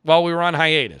happened while we were on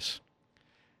hiatus.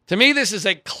 To me, this is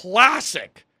a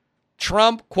classic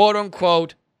Trump,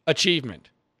 quote-unquote, achievement.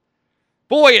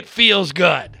 Boy, it feels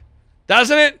good,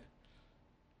 doesn't it?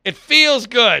 It feels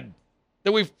good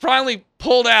that we've finally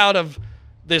pulled out of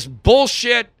this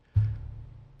bullshit,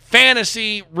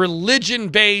 fantasy,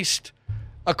 religion-based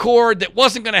accord that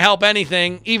wasn't going to help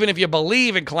anything, even if you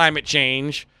believe in climate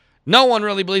change. No one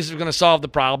really believes it was going to solve the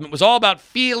problem. It was all about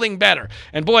feeling better.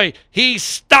 And boy, he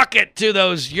stuck it to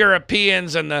those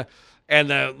Europeans and the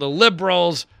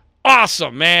liberals.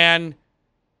 Awesome, man.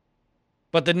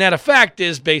 But the net effect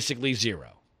is basically zero.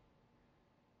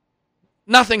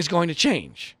 Nothing's going to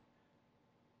change.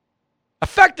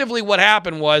 Effectively, what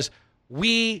happened was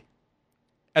we,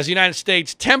 as the United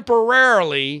States,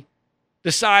 temporarily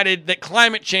decided that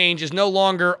climate change is no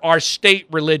longer our state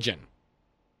religion.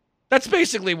 That's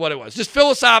basically what it was. Just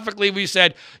philosophically, we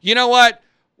said, you know what?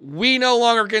 We no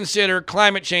longer consider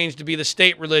climate change to be the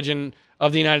state religion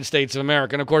of the United States of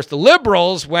America. And, of course, the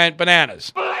liberals went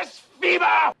bananas.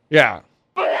 Blasphemer! Yeah.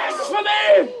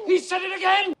 Blasphemy! He said it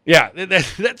again! Yeah,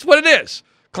 that's what it is.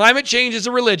 Climate change is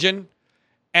a religion,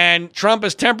 and Trump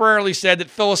has temporarily said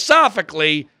that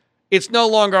philosophically, it's no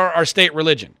longer our state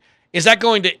religion. Is that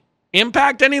going to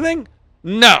impact anything?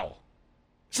 No.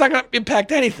 It's not going to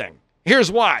impact anything.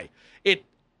 Here's why.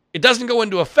 It doesn't go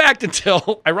into effect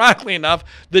until, ironically enough,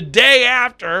 the day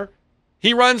after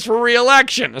he runs for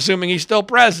re-election, assuming he's still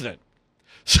president.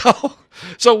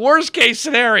 So worst case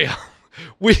scenario,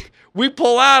 we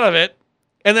pull out of it,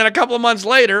 and then a couple of months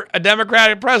later, a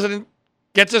Democratic president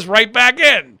gets us right back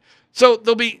in. So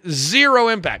there'll be zero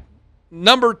impact.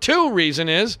 Number 2 reason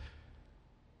is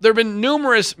there have been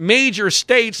numerous major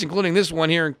states, including this one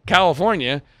here in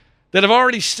California, that have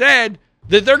already said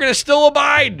that they're going to still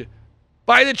abide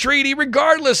by the treaty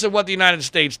regardless of what the United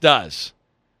States does.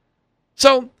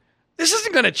 So this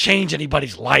isn't going to change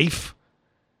anybody's life.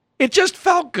 It just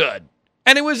felt good,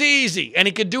 and it was easy, and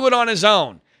he could do it on his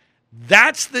own.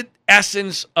 That's the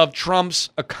essence of Trump's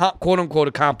quote-unquote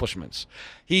accomplishments.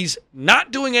 He's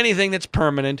not doing anything that's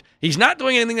permanent. He's not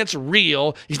doing anything that's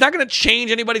real. He's not going to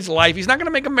change anybody's life. He's not going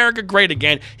to make America great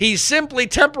again. He's simply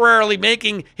temporarily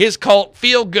making his cult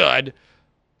feel good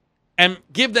and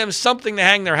give them something to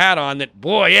hang their hat on that,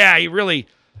 boy, yeah,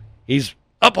 he's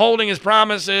upholding his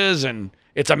promises, and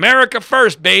it's America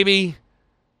first, baby,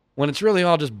 when it's really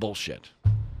all just bullshit.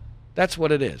 That's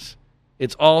what it is.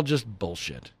 It's all just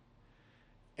bullshit.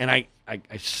 And I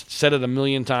said it a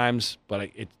million times, but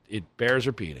it bears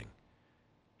repeating.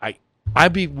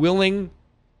 I'd be willing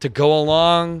to go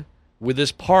along with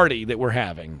this party that we're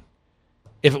having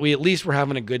if we at least were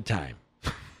having a good time.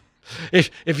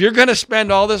 If you're going to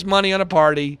spend all this money on a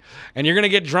party and you're going to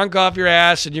get drunk off your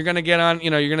ass and you're going to get on,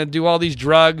 you're going to do all these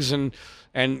drugs and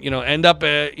end up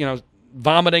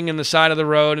vomiting in the side of the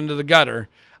road into the gutter,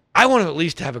 I want to at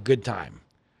least have a good time.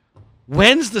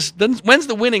 When's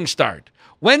the winning start?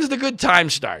 When's the good time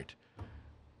start?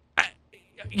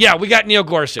 Yeah, we got Neil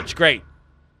Gorsuch. Great.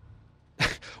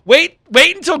 Wait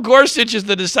until Gorsuch is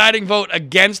the deciding vote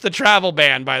against the travel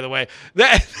ban, by the way.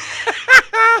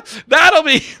 That'll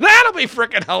be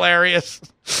freaking hilarious.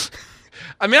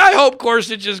 I mean, I hope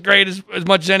Gorsuch is great as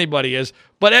much as anybody is,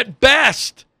 but at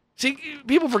best, see,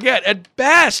 people forget, at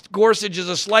best, Gorsuch is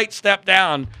a slight step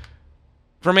down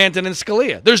from Antonin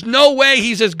Scalia. There's no way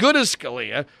he's as good as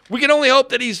Scalia. We can only hope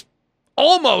that he's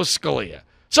almost Scalia.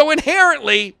 So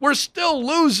inherently, we're still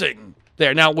losing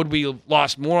there. Now, would we have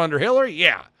lost more under Hillary?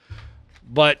 Yeah.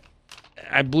 But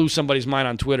I blew somebody's mind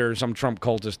on Twitter, some Trump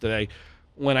cultist today,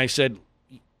 when I said,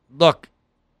 look,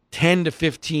 10 to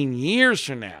 15 years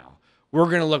from now, we're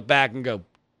going to look back and go,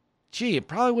 gee, it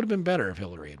probably would have been better if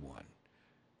Hillary had won.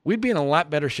 We'd be in a lot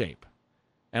better shape.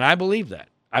 And I believe that.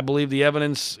 I believe the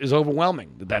evidence is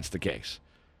overwhelming that that's the case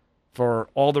for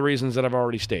all the reasons that I've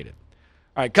already stated.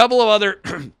 All right, a couple of other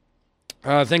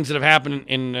things that have happened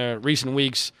in recent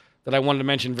weeks that I wanted to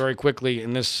mention very quickly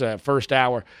in this first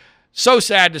hour. So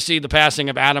sad to see the passing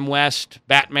of Adam West,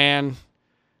 Batman.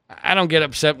 I don't get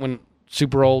upset when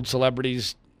super old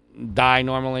celebrities die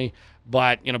normally,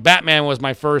 but Batman was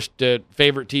my first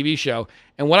favorite TV show.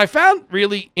 And what I found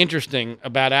really interesting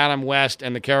about Adam West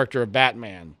and the character of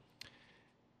Batman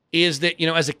is that,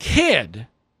 as a kid,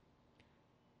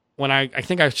 when I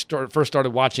think I first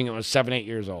started watching it when I was 7, 8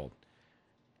 years old.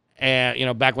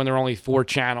 And, back when there were only 4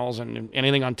 channels and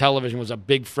anything on television was a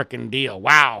big frickin' deal.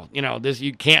 Wow. This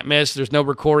you can't miss. There's no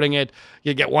recording it.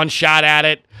 You get one shot at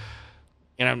it.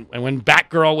 And when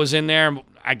Batgirl was in there,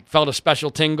 I felt a special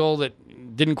tingle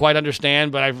that didn't quite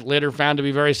understand, but I've later found to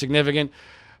be very significant.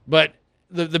 But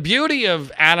the beauty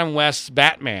of Adam West's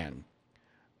Batman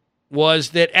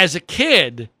was that as a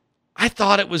kid, I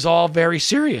thought it was all very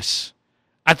serious.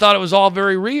 I thought it was all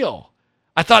very real.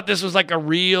 I thought this was like a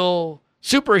real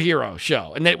superhero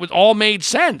show, and that it all made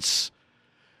sense.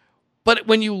 But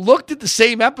when you looked at the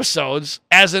same episodes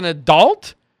as an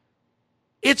adult,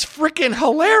 it's freaking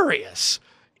hilarious.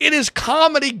 It is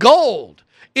comedy gold.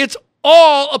 It's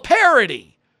all a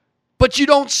parody, but you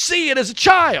don't see it as a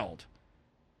child.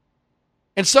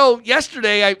 And so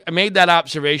yesterday I made that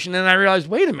observation, and I realized,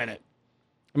 wait a minute.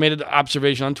 I made an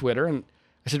observation on Twitter, and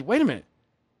I said, wait a minute.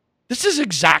 This is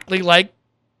exactly like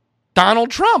Donald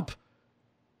Trump.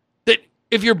 That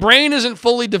if your brain isn't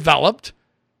fully developed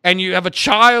and you have a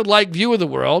childlike view of the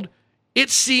world, it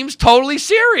seems totally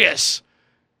serious.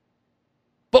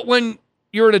 But when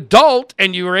you're an adult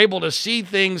and you are able to see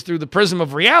things through the prism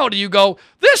of reality, you go,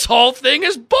 this whole thing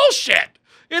is bullshit.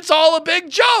 It's all a big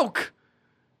joke.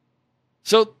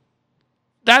 So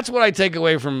that's what I take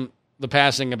away from the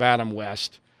passing of Adam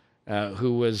West,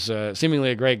 who was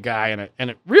seemingly a great guy. And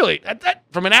it really, that,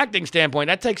 from an acting standpoint,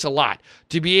 that takes a lot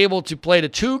to be able to play to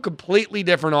 2 completely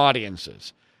different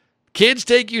audiences. Kids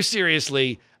take you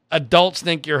seriously. Adults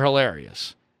think you're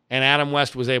hilarious. And Adam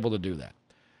West was able to do that.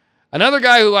 Another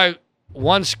guy who I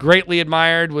once greatly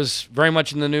admired was very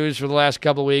much in the news for the last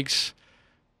couple of weeks.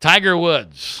 Tiger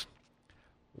Woods.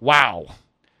 Wow.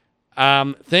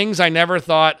 Things I never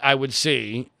thought I would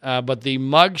see, but the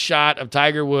mugshot of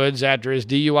Tiger Woods after his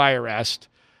DUI arrest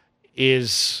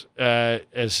is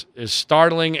as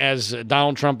startling as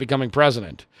Donald Trump becoming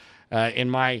president in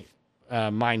my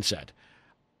mindset.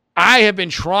 I have been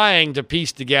trying to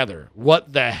piece together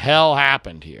what the hell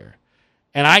happened here,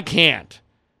 and I can't.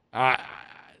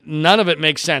 None of it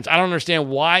makes sense. I don't understand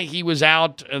why he was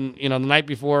out and the night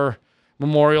before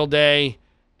Memorial Day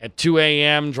at 2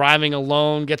 a.m. driving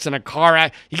alone, gets in a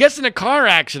car. He gets in a car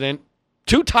accident,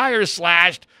 2 tires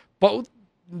slashed,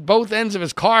 both ends of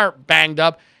his car banged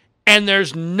up, and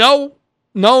there's no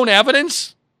known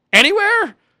evidence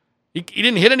anywhere. He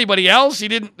didn't hit anybody else.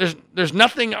 There's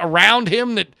nothing around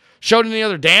him that showed any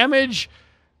other damage.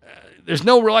 There's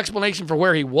no real explanation for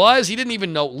where he was. He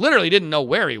literally didn't know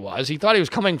where he was. He thought he was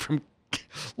coming from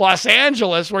Los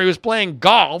Angeles, where he was playing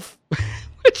golf,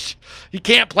 which he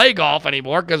can't play golf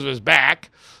anymore because of his back,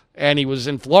 and he was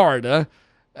in Florida.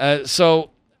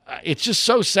 So it's just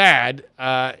so sad.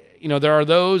 There are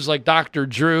those like Dr.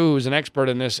 Drew, who's an expert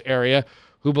in this area,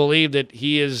 who believe that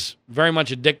he is very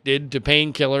much addicted to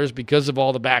painkillers because of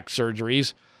all the back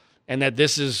surgeries, and that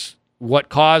this is what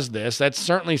caused this. That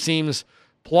certainly seems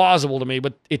plausible to me,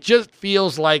 but it just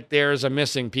feels like there's a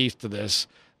missing piece to this,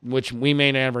 which we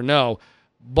may never know.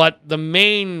 But the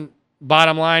main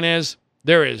bottom line is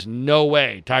there is no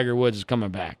way Tiger Woods is coming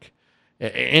back in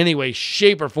any way,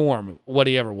 shape, or form what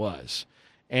he ever was.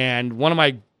 And one of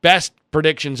my best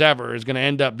predictions ever is going to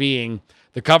end up being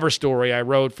the cover story I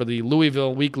wrote for the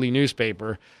Louisville Weekly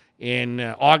newspaper in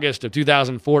August of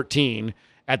 2014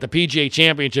 at the PGA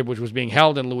Championship, which was being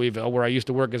held in Louisville, where I used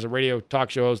to work as a radio talk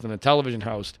show host and a television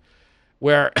host,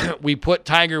 where we put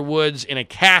Tiger Woods in a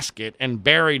casket and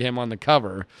buried him on the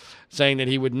cover, saying that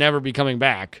he would never be coming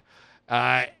back.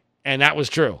 And that was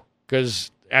true,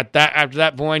 because after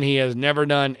that point, he has never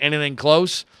done anything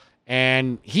close,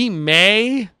 and he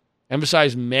may,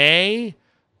 emphasize may,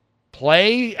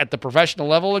 play at the professional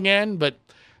level again, but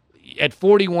at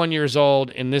 41 years old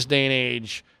in this day and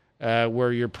age,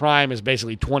 where your prime is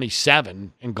basically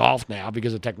 27 in golf now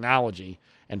because of technology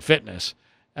and fitness,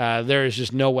 there is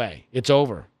just no way. It's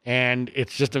over. And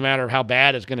it's just a matter of how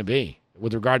bad it's going to be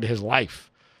with regard to his life.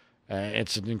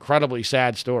 It's an incredibly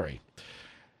sad story.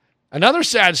 Another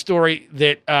sad story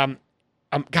that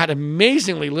got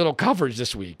amazingly little coverage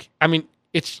this week. I mean,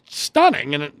 it's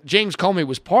stunning, and James Comey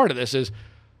was part of this, is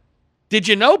Did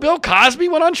you know Bill Cosby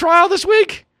went on trial this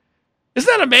week?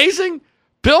 Isn't that amazing?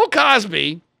 Bill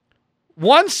Cosby,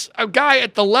 once a guy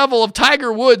at the level of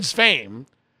Tiger Woods fame,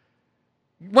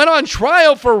 went on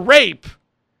trial for rape,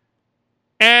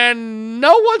 and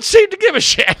no one seemed to give a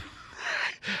shit.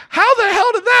 How the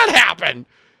hell did that happen?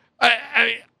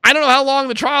 I don't know how long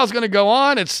the trial is going to go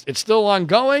on. It's still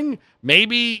ongoing.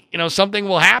 Maybe, something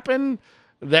will happen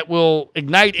that will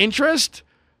ignite interest.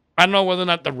 I don't know whether or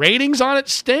not the ratings on it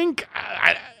stink.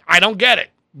 I don't get it.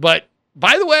 But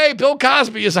by the way, Bill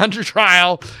Cosby is under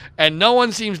trial, and no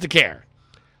one seems to care.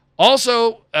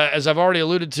 Also, as I've already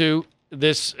alluded to,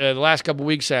 the last couple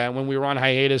weeks when we were on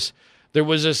hiatus, there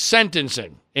was a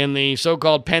sentencing in the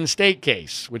so-called Penn State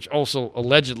case, which also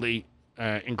allegedly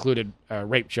included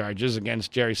rape charges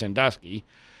against Jerry Sandusky.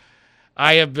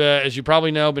 I have, as you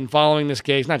probably know, been following this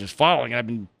case, not just following it, I've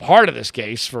been part of this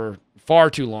case for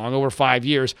far too long, over 5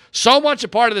 years. So much a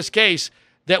part of this case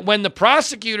that when the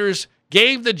prosecutors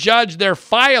gave the judge their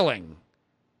filing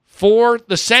for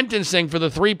the sentencing for the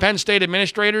 3 Penn State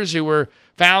administrators who were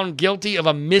found guilty of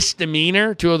a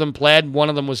misdemeanor, 2 of them pled, 1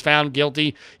 of them was found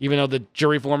guilty, even though the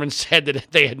jury foreman said that if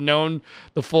they had known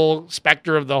the full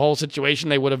specter of the whole situation,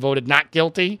 they would have voted not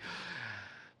guilty.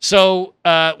 So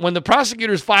when the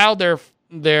prosecutors filed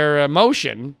their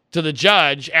motion to the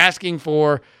judge asking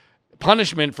for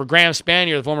punishment for Graham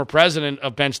Spanier, the former president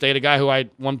of Penn State, a guy who I at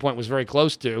one point was very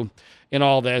close to in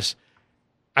all this,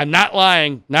 I'm not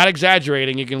lying, not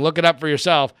exaggerating. You can look it up for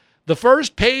yourself. The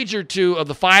first page or 2 of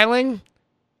the filing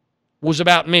was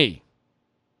about me.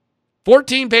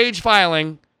 14-page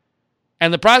filing,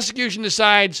 and the prosecution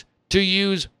decides to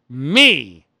use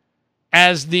me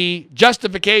as the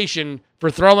justification for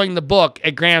throwing the book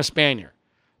at Graham Spanier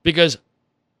because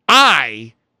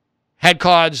I had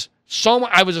caused so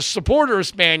much. I was a supporter of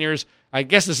Spanier's. I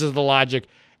guess this is the logic.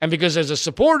 And because as a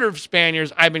supporter of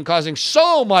Spanier's, I've been causing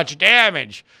so much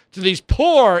damage to these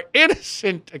poor,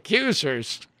 innocent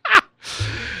accusers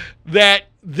that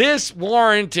this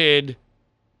warranted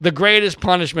the greatest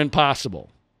punishment possible.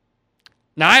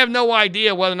 Now, I have no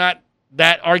idea whether or not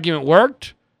that argument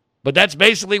worked, but that's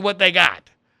basically what they got.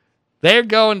 They're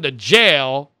going to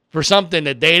jail for something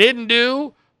that they didn't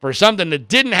do, for something that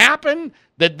didn't happen,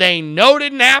 that they know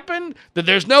didn't happen, that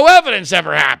there's no evidence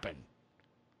ever happened.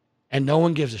 And no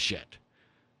one gives a shit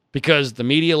because the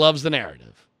media loves the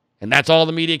narrative. And that's all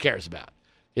the media cares about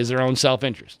is their own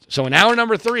self-interest. So in hour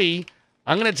number 3,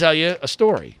 I'm going to tell you a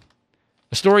story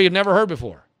you've never heard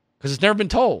before because it's never been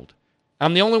told.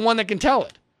 I'm the only one that can tell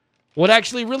it. What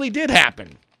actually really did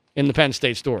happen in the Penn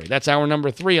State story. That's hour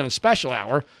number 3 on a special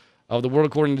hour of the World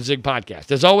According to Zig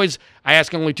podcast. As always, I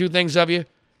ask only 2 things of you.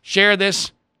 Share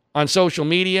this on social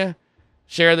media.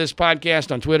 Share this podcast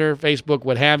on Twitter, Facebook,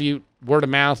 what have you, word of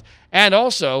mouth. And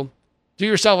also, do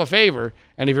yourself a favor,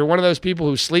 and if you're one of those people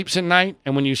who sleeps at night,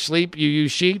 and when you sleep, you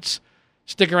use sheets,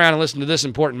 stick around and listen to this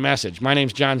important message. My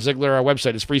name's John Ziegler. Our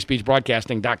website is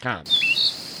freespeechbroadcasting.com.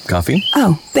 Coffee?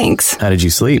 Oh, thanks. How did you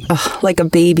sleep? Ugh, like a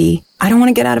baby. I don't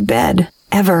want to get out of bed.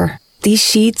 Ever. These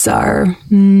sheets are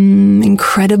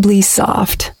incredibly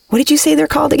soft. What did you say they're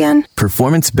called again?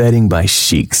 Performance bedding by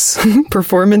Sheets.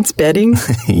 Performance bedding?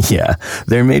 Yeah,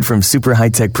 they're made from super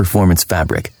high-tech performance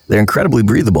fabric. They're incredibly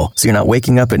breathable, so you're not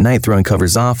waking up at night throwing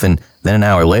covers off and then an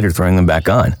hour later throwing them back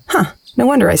on. Huh, no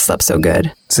wonder I slept so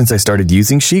good. Since I started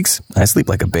using Sheets, I sleep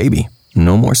like a baby.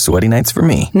 No more sweaty nights for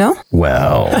me. No?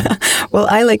 Well... Well,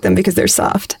 I like them because they're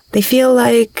soft. They feel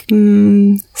like,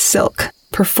 silk.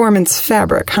 Performance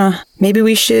fabric, huh? Maybe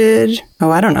we should...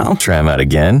 Oh, I don't know. Try them out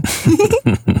again?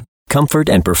 Comfort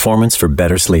and performance for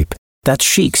better sleep. That's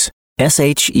Sheets.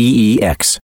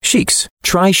 S-H-E-E-X. Sheets.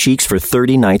 Try Sheets for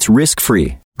 30 nights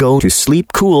risk-free. Go to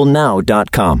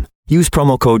sleepcoolnow.com. Use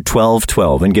promo code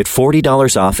 1212 and get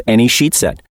 $40 off any sheet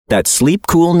set. That's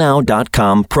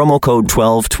sleepcoolnow.com, promo code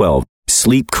 1212.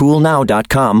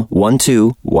 Sleepcoolnow.com,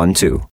 1212.